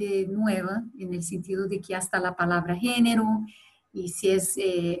relativamente nueva, en el sentido de que hasta la palabra género, y si es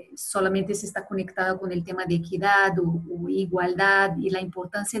solamente se está conectado con el tema de equidad o igualdad, y la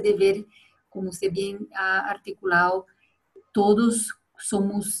importancia de ver, como usted bien ha articulado, todos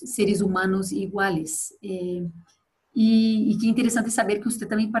somos seres humanos iguales. E que interessante saber que você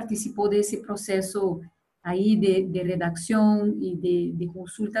também participou desse processo aí de redacção e de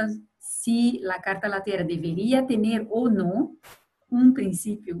consulta, se a Carta da Tierra deveria ter ou não um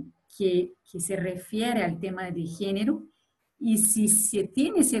princípio que se refere ao tema de gênero, e se se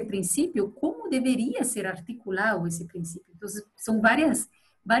tem esse princípio, como deveria ser articulado esse princípio. Então, são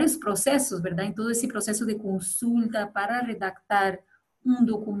vários processos, verdade? Em todo esse processo de consulta para redactar um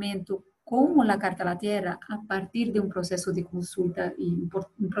documento como a Carta da Tierra, a partir de um processo de consulta e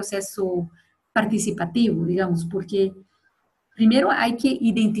um processo participativo, digamos, porque primeiro há que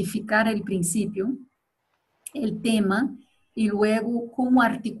identificar o princípio, o tema, e luego cómo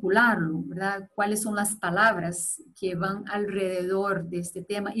articularlo, ¿verdad? Cuáles son las palabras que van alrededor de este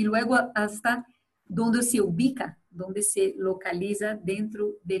tema y luego hasta dónde se ubica, dónde se localiza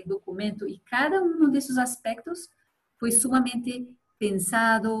dentro del documento. Y cada uno de esos aspectos fue sumamente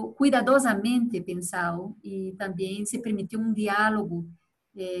pensado, cuidadosamente pensado, y también se permitió un diálogo,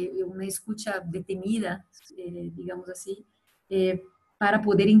 una escucha detenida, digamos así, para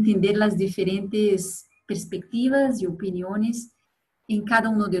poder entender las diferentes perspectivas y opiniones en cada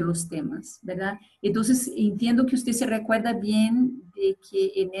uno de los temas, ¿verdad? Entonces, entiendo que usted se recuerda bien de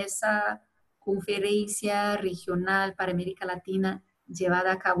que en esa conferencia regional para América Latina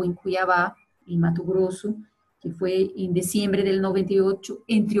llevada a cabo en Cuiabá, en Mato Grosso, que fue en diciembre del 98,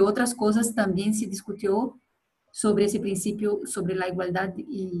 entre otras cosas, también se discutió sobre ese principio, sobre la igualdad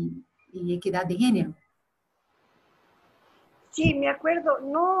y equidad de género. Sí, me acuerdo,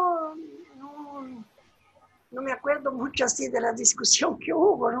 no me acuerdo mucho así de la discusión que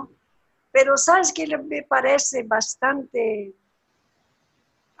hubo, ¿no? Pero sabes que me parece bastante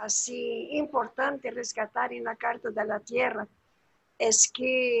así importante rescatar en la Carta de la Tierra, es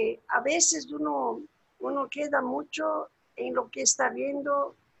que a veces uno queda mucho en lo que está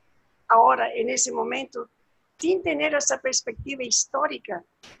viendo ahora, en ese momento, sin tener esa perspectiva histórica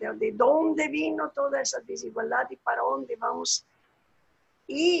de dónde vino toda esa desigualdad y para dónde vamos.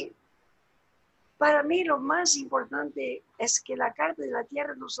 Y para mí lo más importante es que la Carta de la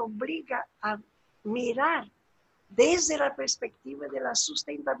Tierra nos obliga a mirar desde la perspectiva de la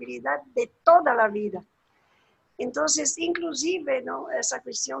sustentabilidad de toda la vida. Entonces, inclusive, ¿no?, esa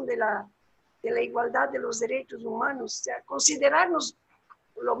cuestión de la igualdad de los derechos humanos, o sea, considerarnos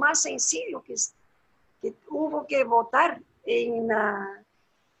lo más sencillo que hubo que votar en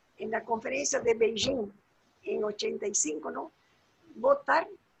la conferencia de Beijing en 85, ¿no? Votar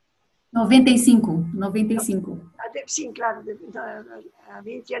 95. Sí, claro, a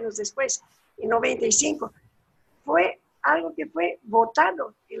 20 años después, en 95, fue algo que fue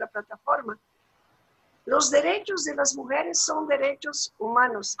votado en la plataforma. Los derechos de las mujeres son derechos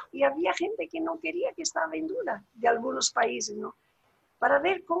humanos y había gente que no quería, que estaba en duda de algunos países, ¿no? Para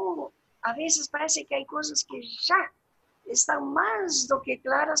ver cómo a veces parece que hay cosas que ya están más do que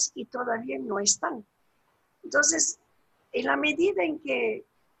claras y todavía no están. Entonces, en la medida en que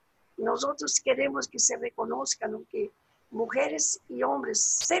nosotros queremos que se reconozcan, ¿no?, que mujeres y hombres,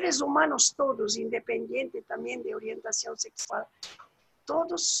 seres humanos todos, independiente también de orientación sexual,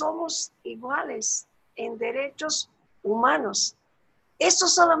 todos somos iguales en derechos humanos. Esto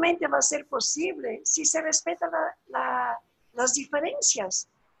solamente va a ser posible si se respetan las diferencias.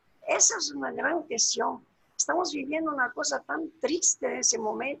 Esa es una gran cuestión. Estamos viviendo una cosa tan triste en ese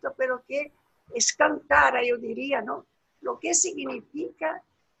momento, pero que escancara, yo diría, ¿no?, lo que significa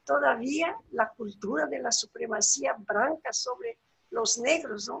todavía la cultura de la supremacía blanca sobre los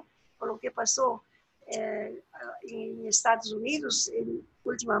negros, ¿no?, por lo que pasó en Estados Unidos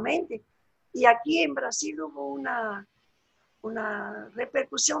últimamente. Y aquí en Brasil hubo una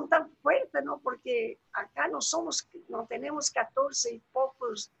repercusión tan fuerte, ¿no?, porque acá no tenemos 14 y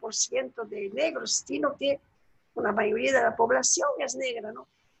pocos % de negros, sino que una mayoría de la población es negra, ¿no?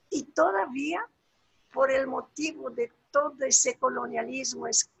 Y todavía, por el motivo de todo ese colonialismo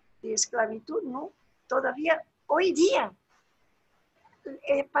de esclavitud, ¿no?, todavía hoy día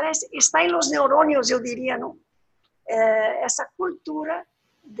está en los neurones, yo diría, ¿no?, esa cultura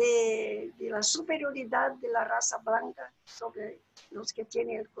de la superioridad de la raza blanca sobre los que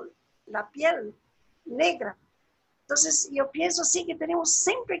tienen la piel negra. Entonces, yo pienso sí que tenemos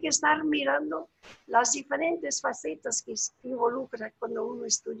siempre que estar mirando las diferentes facetas que involucra cuando uno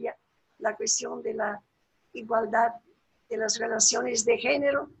estudia la cuestión de la igualdad de las relaciones de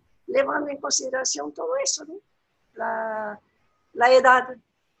género, llevando en consideración todo eso, ¿no?, la edad,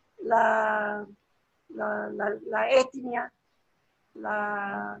 la etnia,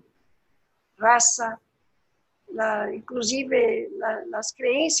 la raza, inclusive las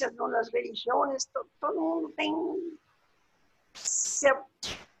creencias, ¿no?, las religiones, todo el mundo se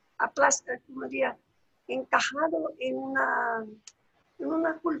aplasta, como diría, encajado en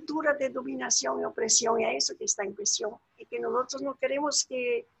una cultura de dominación y opresión, y a eso que está en cuestión, y que nosotros no queremos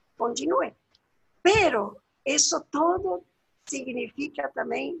que continúe. Pero eso todo significa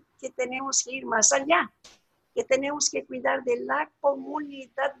también que tenemos que ir más allá, que tenemos que cuidar de la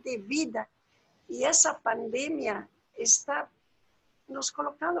comunidad de vida. Y esa pandemia está nos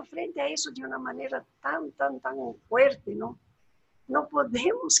colocando frente a eso de una manera tan fuerte, ¿no? No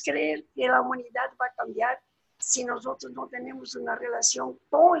podemos creer que la humanidad va a cambiar si nosotros no tenemos una relación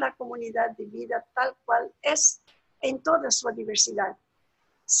con la comunidad de vida tal cual es en toda su diversidad.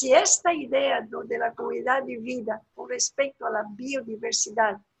 Si esta idea de la comunidad de vida con respecto a la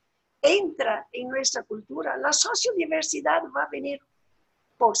biodiversidad entra en nuestra cultura, la sociodiversidad va a venir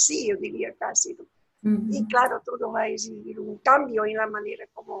por sí, yo diría casi. Y claro, todo va a exigir un cambio en la manera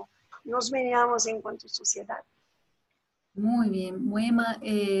como nos veamos en cuanto a sociedad. Muy bien, Moema.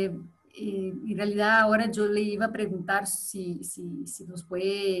 En realidad ahora yo le iba a preguntar si nos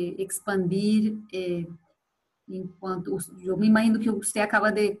puede expandir en cuanto, yo me imagino que usted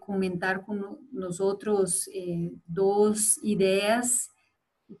acaba de comentar con nosotros dos ideas,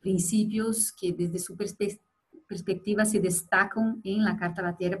 principios que desde su perspectiva se destacan en la Carta de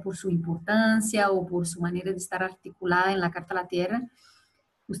la Tierra por su importancia o por su manera de estar articulada en la Carta de la Tierra.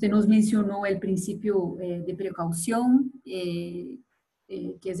 Usted nos mencionó el principio de precaución, que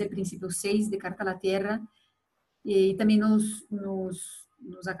es el principio 6 de Carta a la Tierra, y también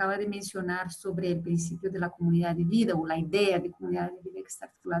nos acaba de mencionar sobre el principio de la comunidad de vida o la idea de comunidad de vida que está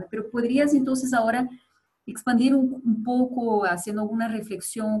articulada. Pero podrías entonces ahora expandir un poco, haciendo alguna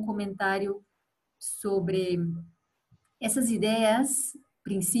reflexión, un comentario sobre essas ideias,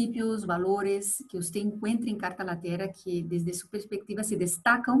 princípios, valores que usted encuentra en Carta a la Tierra que desde su perspectiva se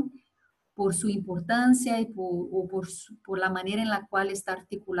destacan por su importancia y por la manera en la cual está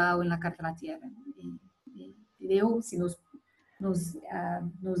articulado en la Carta a la Tierra. Creo si nos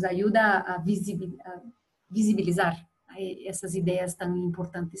ayuda a visibilizar essas ideias tan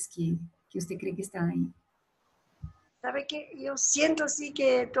importantes que usted cree que están ahí. ¿Sabe qué? Yo siento así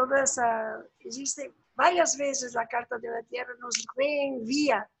que toda esa, existe varias veces la Carta de la Tierra nos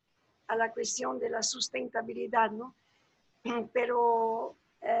reenvía a la cuestión de la sustentabilidad, ¿no? Pero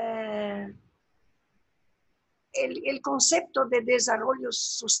el concepto de desarrollo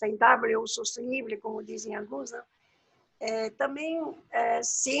sustentable o sostenible, como dicen algunos, ¿no? También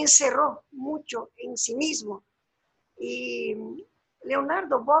se encerró mucho en sí mismo. Y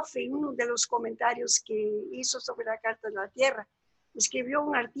Leonardo Boff, en uno de los comentarios que hizo sobre la Carta de la Tierra, escribió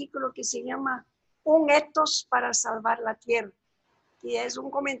un artículo que se llama Un etos para salvar la Tierra, que es un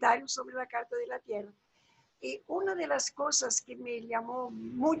comentario sobre la Carta de la Tierra. Y una de las cosas que me llamó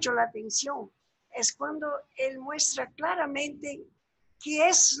mucho la atención es cuando él muestra claramente qué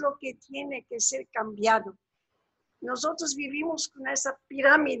es lo que tiene que ser cambiado. Nosotros vivimos con esa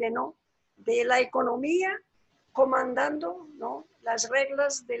pirámide, ¿no? De la economía comandando, ¿no? Las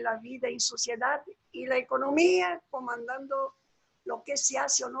reglas de la vida y sociedad, y la economía comandando lo que se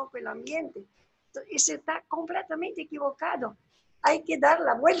hace o no con el ambiente. Y se está completamente equivocado. Hay que dar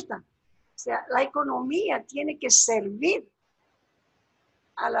la vuelta. O sea, la economía tiene que servir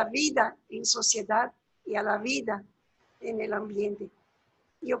a la vida en sociedad y a la vida en el ambiente.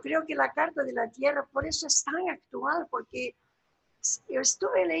 Yo creo que la Carta de la Tierra por eso es tan actual, porque yo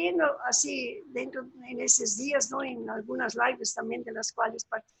estuve leyendo así en esos días, ¿no? En algunas lives también de las cuales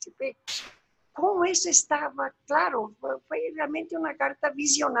participé, cómo eso estaba claro. Fue realmente una carta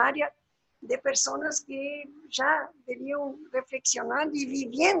visionaria de personas que ya venían reflexionando y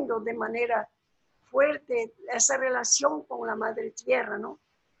viviendo de manera fuerte esa relación con la Madre Tierra, ¿no?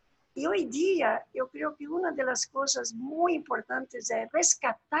 Y hoy día yo creo que una de las cosas muy importantes es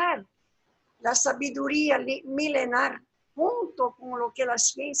rescatar la sabiduría milenar junto con lo que la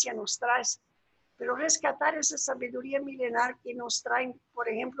ciencia nos trae, pero rescatar esa sabiduría milenar que nos traen, por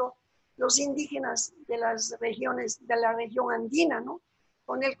ejemplo, los indígenas de las regiones, de la región andina, ¿no?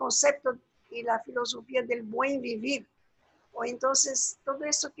 Con el concepto y la filosofía del buen vivir. O entonces todo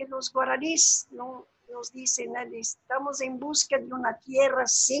eso que los guaraníes, ¿no? Nos dicen, estamos en busca de una tierra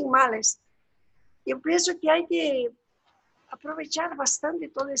sin males. Yo pienso que hay que aprovechar bastante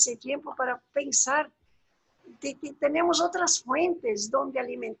todo ese tiempo para pensar de que tenemos otras fuentes donde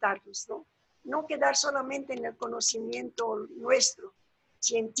alimentarnos, ¿no? No quedar solamente en el conocimiento nuestro,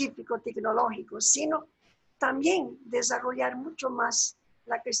 científico, tecnológico, sino también desarrollar mucho más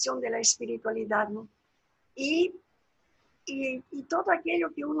la cuestión de la espiritualidad, ¿no? Y todo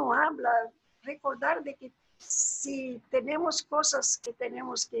aquello que uno habla, recordar de que si tenemos cosas que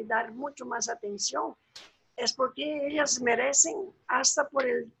tenemos que dar mucho más atención, es porque ellas merecen hasta por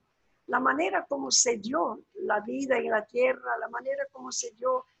la manera como se dio la vida en la tierra, la manera como se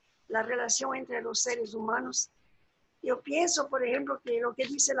dio la relación entre los seres humanos. Yo pienso, por ejemplo, que lo que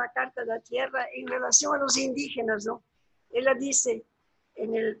dice la Carta de la Tierra en relación a los indígenas, ¿no? Ella dice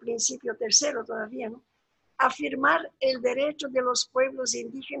en el principio tercero todavía, ¿no? Afirmar el derecho de los pueblos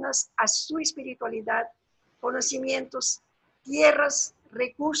indígenas a su espiritualidad, conocimientos, tierras,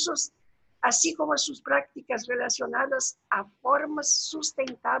 recursos, así como a sus prácticas relacionadas a formas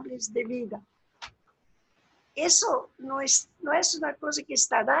sustentables de vida. Eso no es una cosa que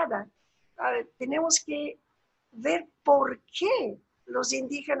está dada. Tenemos que ver por qué los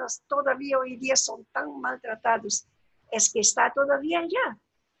indígenas todavía hoy día son tan maltratados. Es que está todavía allá,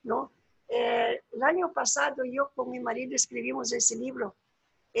 ¿no? El año pasado yo con mi marido escribimos ese libro,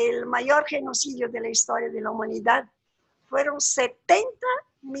 El mayor genocidio de la historia de la humanidad. Fueron 70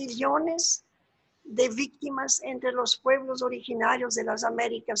 millones de víctimas entre los pueblos originarios de las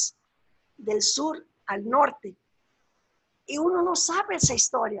Américas, del sur al norte. Y uno no sabe esa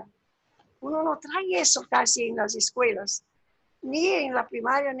historia. Uno no trae eso casi en las escuelas, ni en la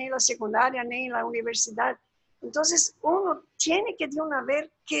primaria, ni en la secundaria, ni en la universidad. Entonces, uno tiene que de una vez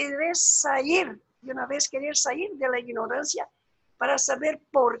querer salir de la ignorancia para saber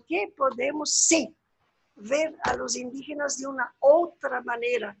por qué podemos, sí, ver a los indígenas de una otra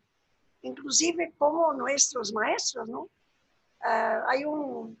manera, inclusive como nuestros maestros, ¿no? Hay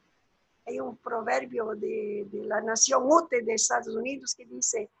un proverbio de la nación Ute de Estados Unidos que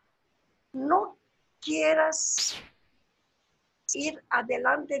dice: no quieras ir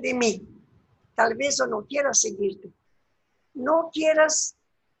adelante de mí, tal vez yo no quiera seguirte. No quieras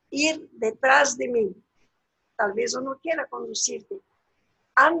ir detrás de mí, tal vez yo no quiera conducirte.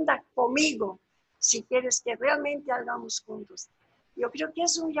 Anda conmigo si quieres que realmente hagamos juntos. Yo creo que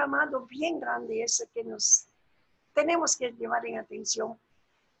es un llamado bien grande ese que nos tenemos que llevar en atención.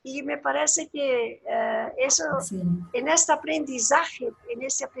 Y me parece que eso, sí, en ese aprendizaje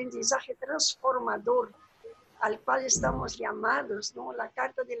transformador al cual estamos llamados, ¿no? La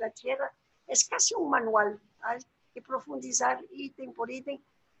Carta de la Tierra es casi un manual. Hay que profundizar ítem por ítem.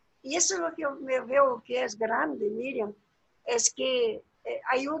 Y eso es lo que me veo que es grande, Miriam, es que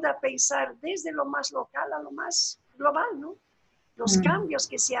ayuda a pensar desde lo más local a lo más global, ¿no? Los cambios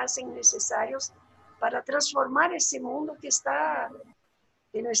que se hacen necesarios para transformar ese mundo que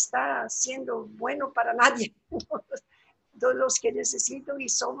no está siendo bueno para nadie. Todos los que necesitan, y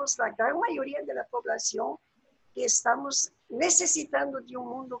somos la gran mayoría de la población que estamos necesitando de un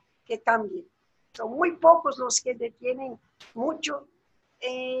mundo que cambie. Son muy pocos los que detienen mucho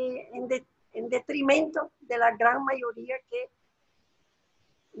en detrimento de la gran mayoría que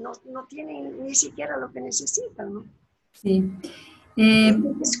no tienen ni siquiera lo que necesitan, ¿no? Sí.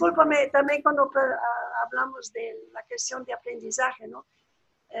 Discúlpame también cuando hablamos de la cuestión de aprendizaje, ¿no?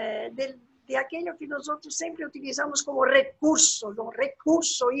 De aquello que nosotros siempre utilizamos como recurso, ¿no?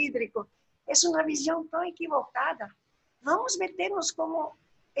 Recurso hídrico. Es una visión tan equivocada. Vamos a meternos como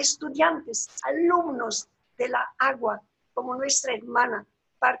estudiantes, alumnos de la agua, como nuestra hermana,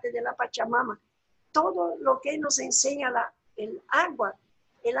 parte de la Pachamama. Todo lo que nos enseña el agua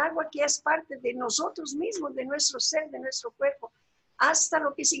que es parte de nosotros mismos, de nuestro ser, de nuestro cuerpo, hasta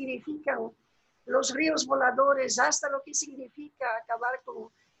lo que significan los ríos voladores, hasta lo que significa acabar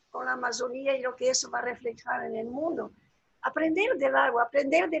con la Amazonía y lo que eso va a reflejar en el mundo. Aprender del agua,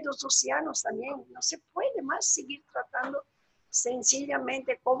 aprender de los océanos también. No se puede más seguir tratando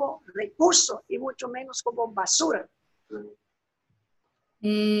sencillamente como recurso y mucho menos como basura.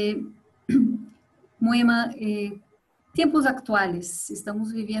 Moema, tiempos actuales,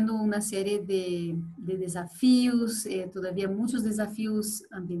 estamos viviendo una serie de desafíos, todavía muchos desafíos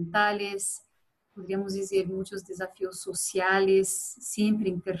ambientales, podríamos decir muchos desafíos sociales, siempre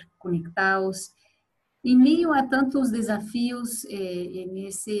interconectados. En medio a tantos desafíos,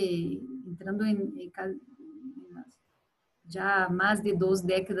 entrando en ya más de 2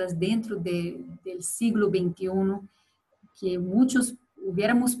 décadas dentro del siglo XXI, que muchos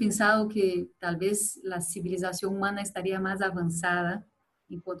hubiéramos pensado que tal vez la civilización humana estaría más avanzada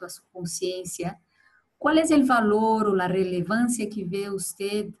en cuanto a su conciencia. ¿Cuál es el valor o la relevancia que ve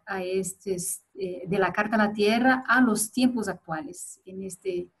usted de la Carta a la Tierra a los tiempos actuales, en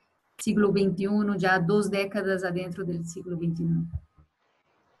este siglo XXI, ya 2 décadas adentro del siglo XXI?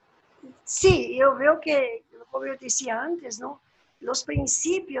 Sí, yo veo que, como yo decía antes, ¿no? Los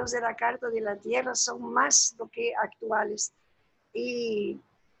principios de la Carta de la Tierra son más do que actuales. Y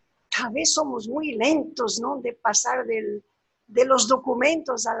tal vez somos muy lentos, ¿no? De pasar de los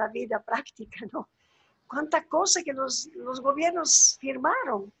documentos a la vida práctica, ¿no? Cuánta cosa que los gobiernos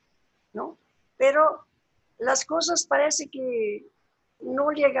firmaron, ¿no? Pero las cosas parece que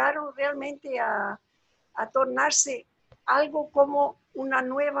no llegaron realmente a tornarse algo como una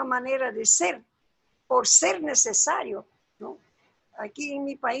nueva manera de ser, por ser necesario, ¿no? Aquí en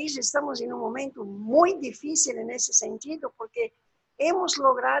mi país estamos en un momento muy difícil en ese sentido, porque hemos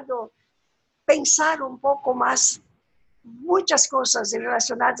logrado pensar un poco más muchas cosas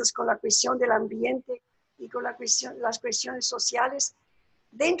relacionadas con la cuestión del ambiente y con las cuestiones sociales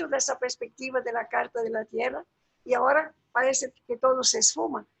dentro de esa perspectiva de la Carta de la Tierra, y ahora parece que todo se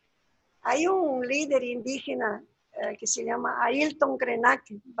esfuma. Hay un líder indígena que se llama Ailton Krenak,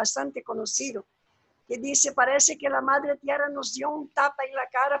 bastante conocido, que dice, parece que la Madre Tierra nos dio un tapa en la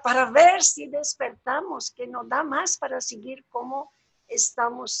cara para ver si despertamos, que no da más para seguir como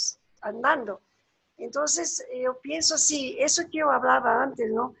estamos andando. Entonces, yo pienso así, eso que yo hablaba antes,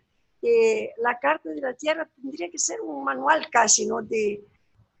 ¿no? Que la Carta de la Tierra tendría que ser un manual casi, ¿no? De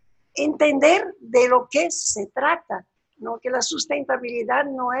entender de lo que se trata, ¿no? Que la sustentabilidad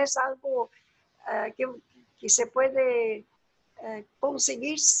no es algo que se puede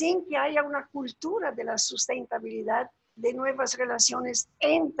conseguir sin que haya una cultura de la sustentabilidad, de nuevas relaciones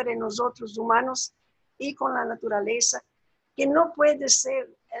entre nosotros humanos y con la naturaleza, que no puede ser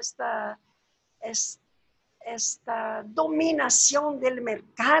esta dominación del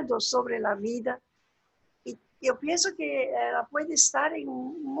mercado sobre la vida. Y yo pienso que puede estar en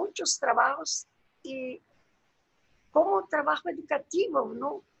muchos trabajos y como trabajo educativo,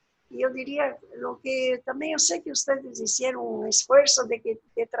 ¿no? Yo diría, lo que también yo sé que ustedes hicieron un esfuerzo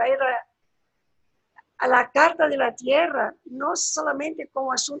de traer a la Carta de la Tierra, no solamente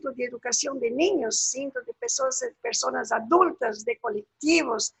como asunto de educación de niños, sino de personas adultas, de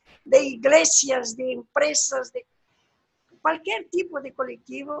colectivos, de iglesias, de empresas, de cualquier tipo de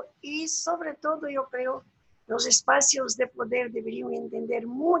colectivo, y sobre todo yo creo los espacios de poder deberían entender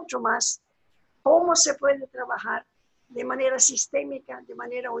mucho más cómo se puede trabajar de manera sistémica, de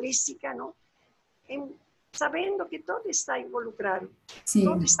manera holística, ¿no? Sabiendo que todo está involucrado, sí.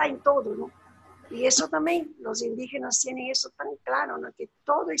 Todo está en todo, ¿no? Y eso también, los indígenas tienen eso tan claro, ¿no? Que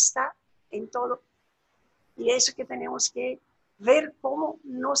todo está en todo. Y eso que tenemos que ver cómo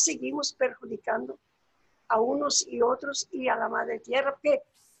nos seguimos perjudicando a unos y otros y a la Madre Tierra, porque,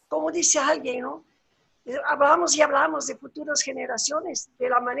 como dice alguien, ¿no? Hablamos y hablamos de futuras generaciones, de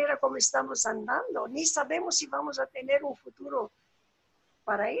la manera como estamos andando. Ni sabemos si vamos a tener un futuro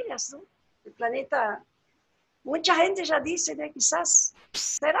para ellas, ¿no? El planeta, mucha gente ya dice, ¿no? Quizás,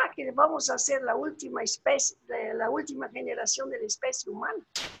 ¿será que vamos a ser la última especie, la última generación de la especie humana?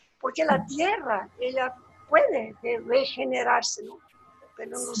 Porque la Tierra, ella puede regenerarse, ¿no?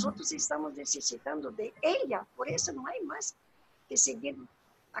 Pero nosotros estamos necesitando de ella, por eso no hay más que seguir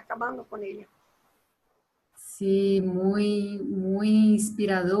acabando con ella. Sí, muy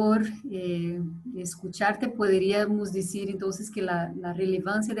inspirador escucharte. Podríamos decir entonces que la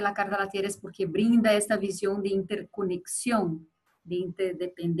relevancia de la Carta de la Tierra es porque brinda esta visión de interconexión, de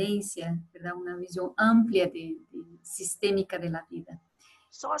interdependencia, ¿verdad? Una visión amplia de sistémica de la vida.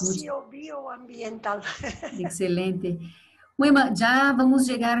 Socio-bioambiental. Excelente. Bueno, ya vamos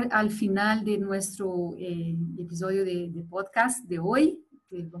a llegar al final de nuestro episodio de podcast de hoy.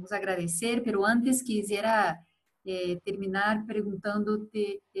 Vamos a agradecer, pero antes quisiera terminar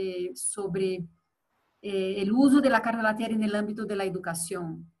preguntándote sobre el uso de la Carta de la Tierra en el ámbito de la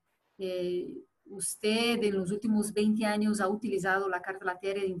educación. Usted en los últimos 20 años ha utilizado la Carta de la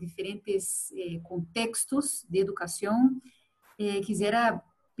Tierra en diferentes contextos de educación. Quisiera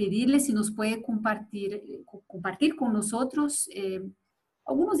pedirle si nos puede compartir con nosotros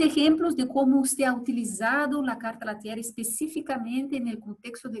algunos ejemplos de cómo usted ha utilizado la Carta de la Tierra específicamente en el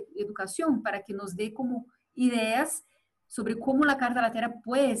contexto de educación, para que nos dé como ideas sobre cómo la Carta de la Tierra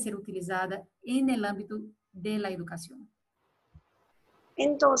puede ser utilizada en el ámbito de la educación.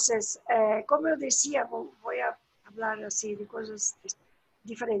 Entonces, como yo decía, voy a hablar así de cosas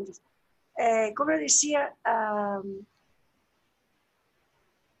diferentes. Como yo decía,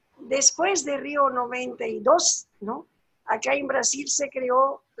 después de Río 92, ¿no? Acá en Brasil se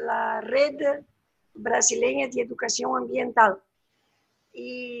creó la Red Brasileña de Educación Ambiental.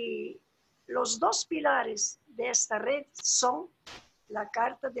 Y los dos pilares de esta red son la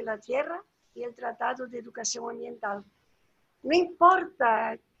Carta de la Tierra y el Tratado de Educación Ambiental. No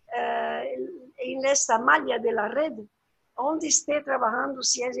importa en esta malla de la red, donde esté trabajando,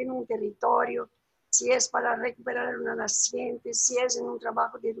 si es en un territorio, si es para recuperar una naciente, si es en un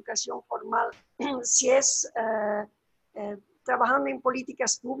trabajo de educación formal, si es trabajando en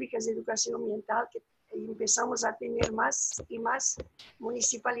políticas públicas de educación ambiental, que empezamos a tener más y más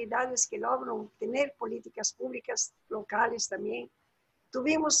municipalidades que logran tener políticas públicas locales también.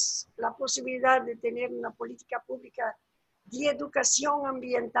 tuvimos la posibilidad de tener una política pública de educación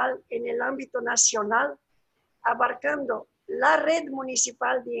ambiental en el ámbito nacional, abarcando la red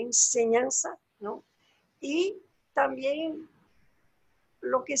municipal de enseñanza, ¿no? Y también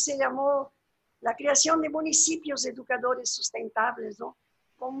lo que se llamó la creación de municipios educadores sustentables, ¿no?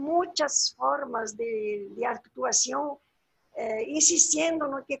 Con muchas formas de actuación,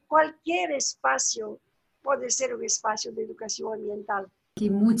 insistiendo en que cualquier espacio puede ser un espacio de educación ambiental.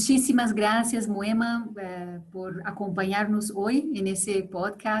 Muchísimas gracias, Moema, por acompañarnos hoy en ese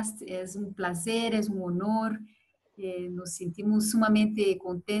podcast. Es un placer, es un honor. Nos sentimos sumamente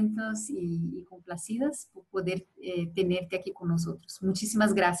contentos y complacidas por poder tenerte aquí con nosotros.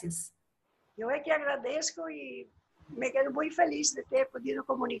 Muchísimas gracias. Yo es que agradezco y me quedo muy feliz de ter podido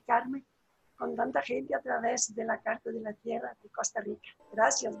comunicarme con tanta gente a través de la Carta de la Tierra de Costa Rica.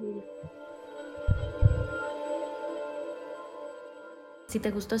 Gracias, Miriam. Si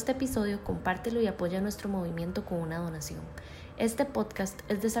te gustó este episodio, compártelo y apoya nuestro movimiento con una donación. Este podcast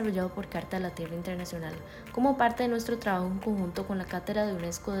es desarrollado por Carta de la Tierra Internacional como parte de nuestro trabajo en conjunto con la Cátedra de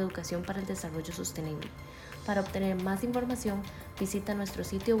UNESCO de Educación para el Desarrollo Sostenible. Para obtener más información, visita nuestro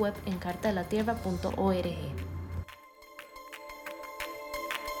sitio web en cartadelatierra.org.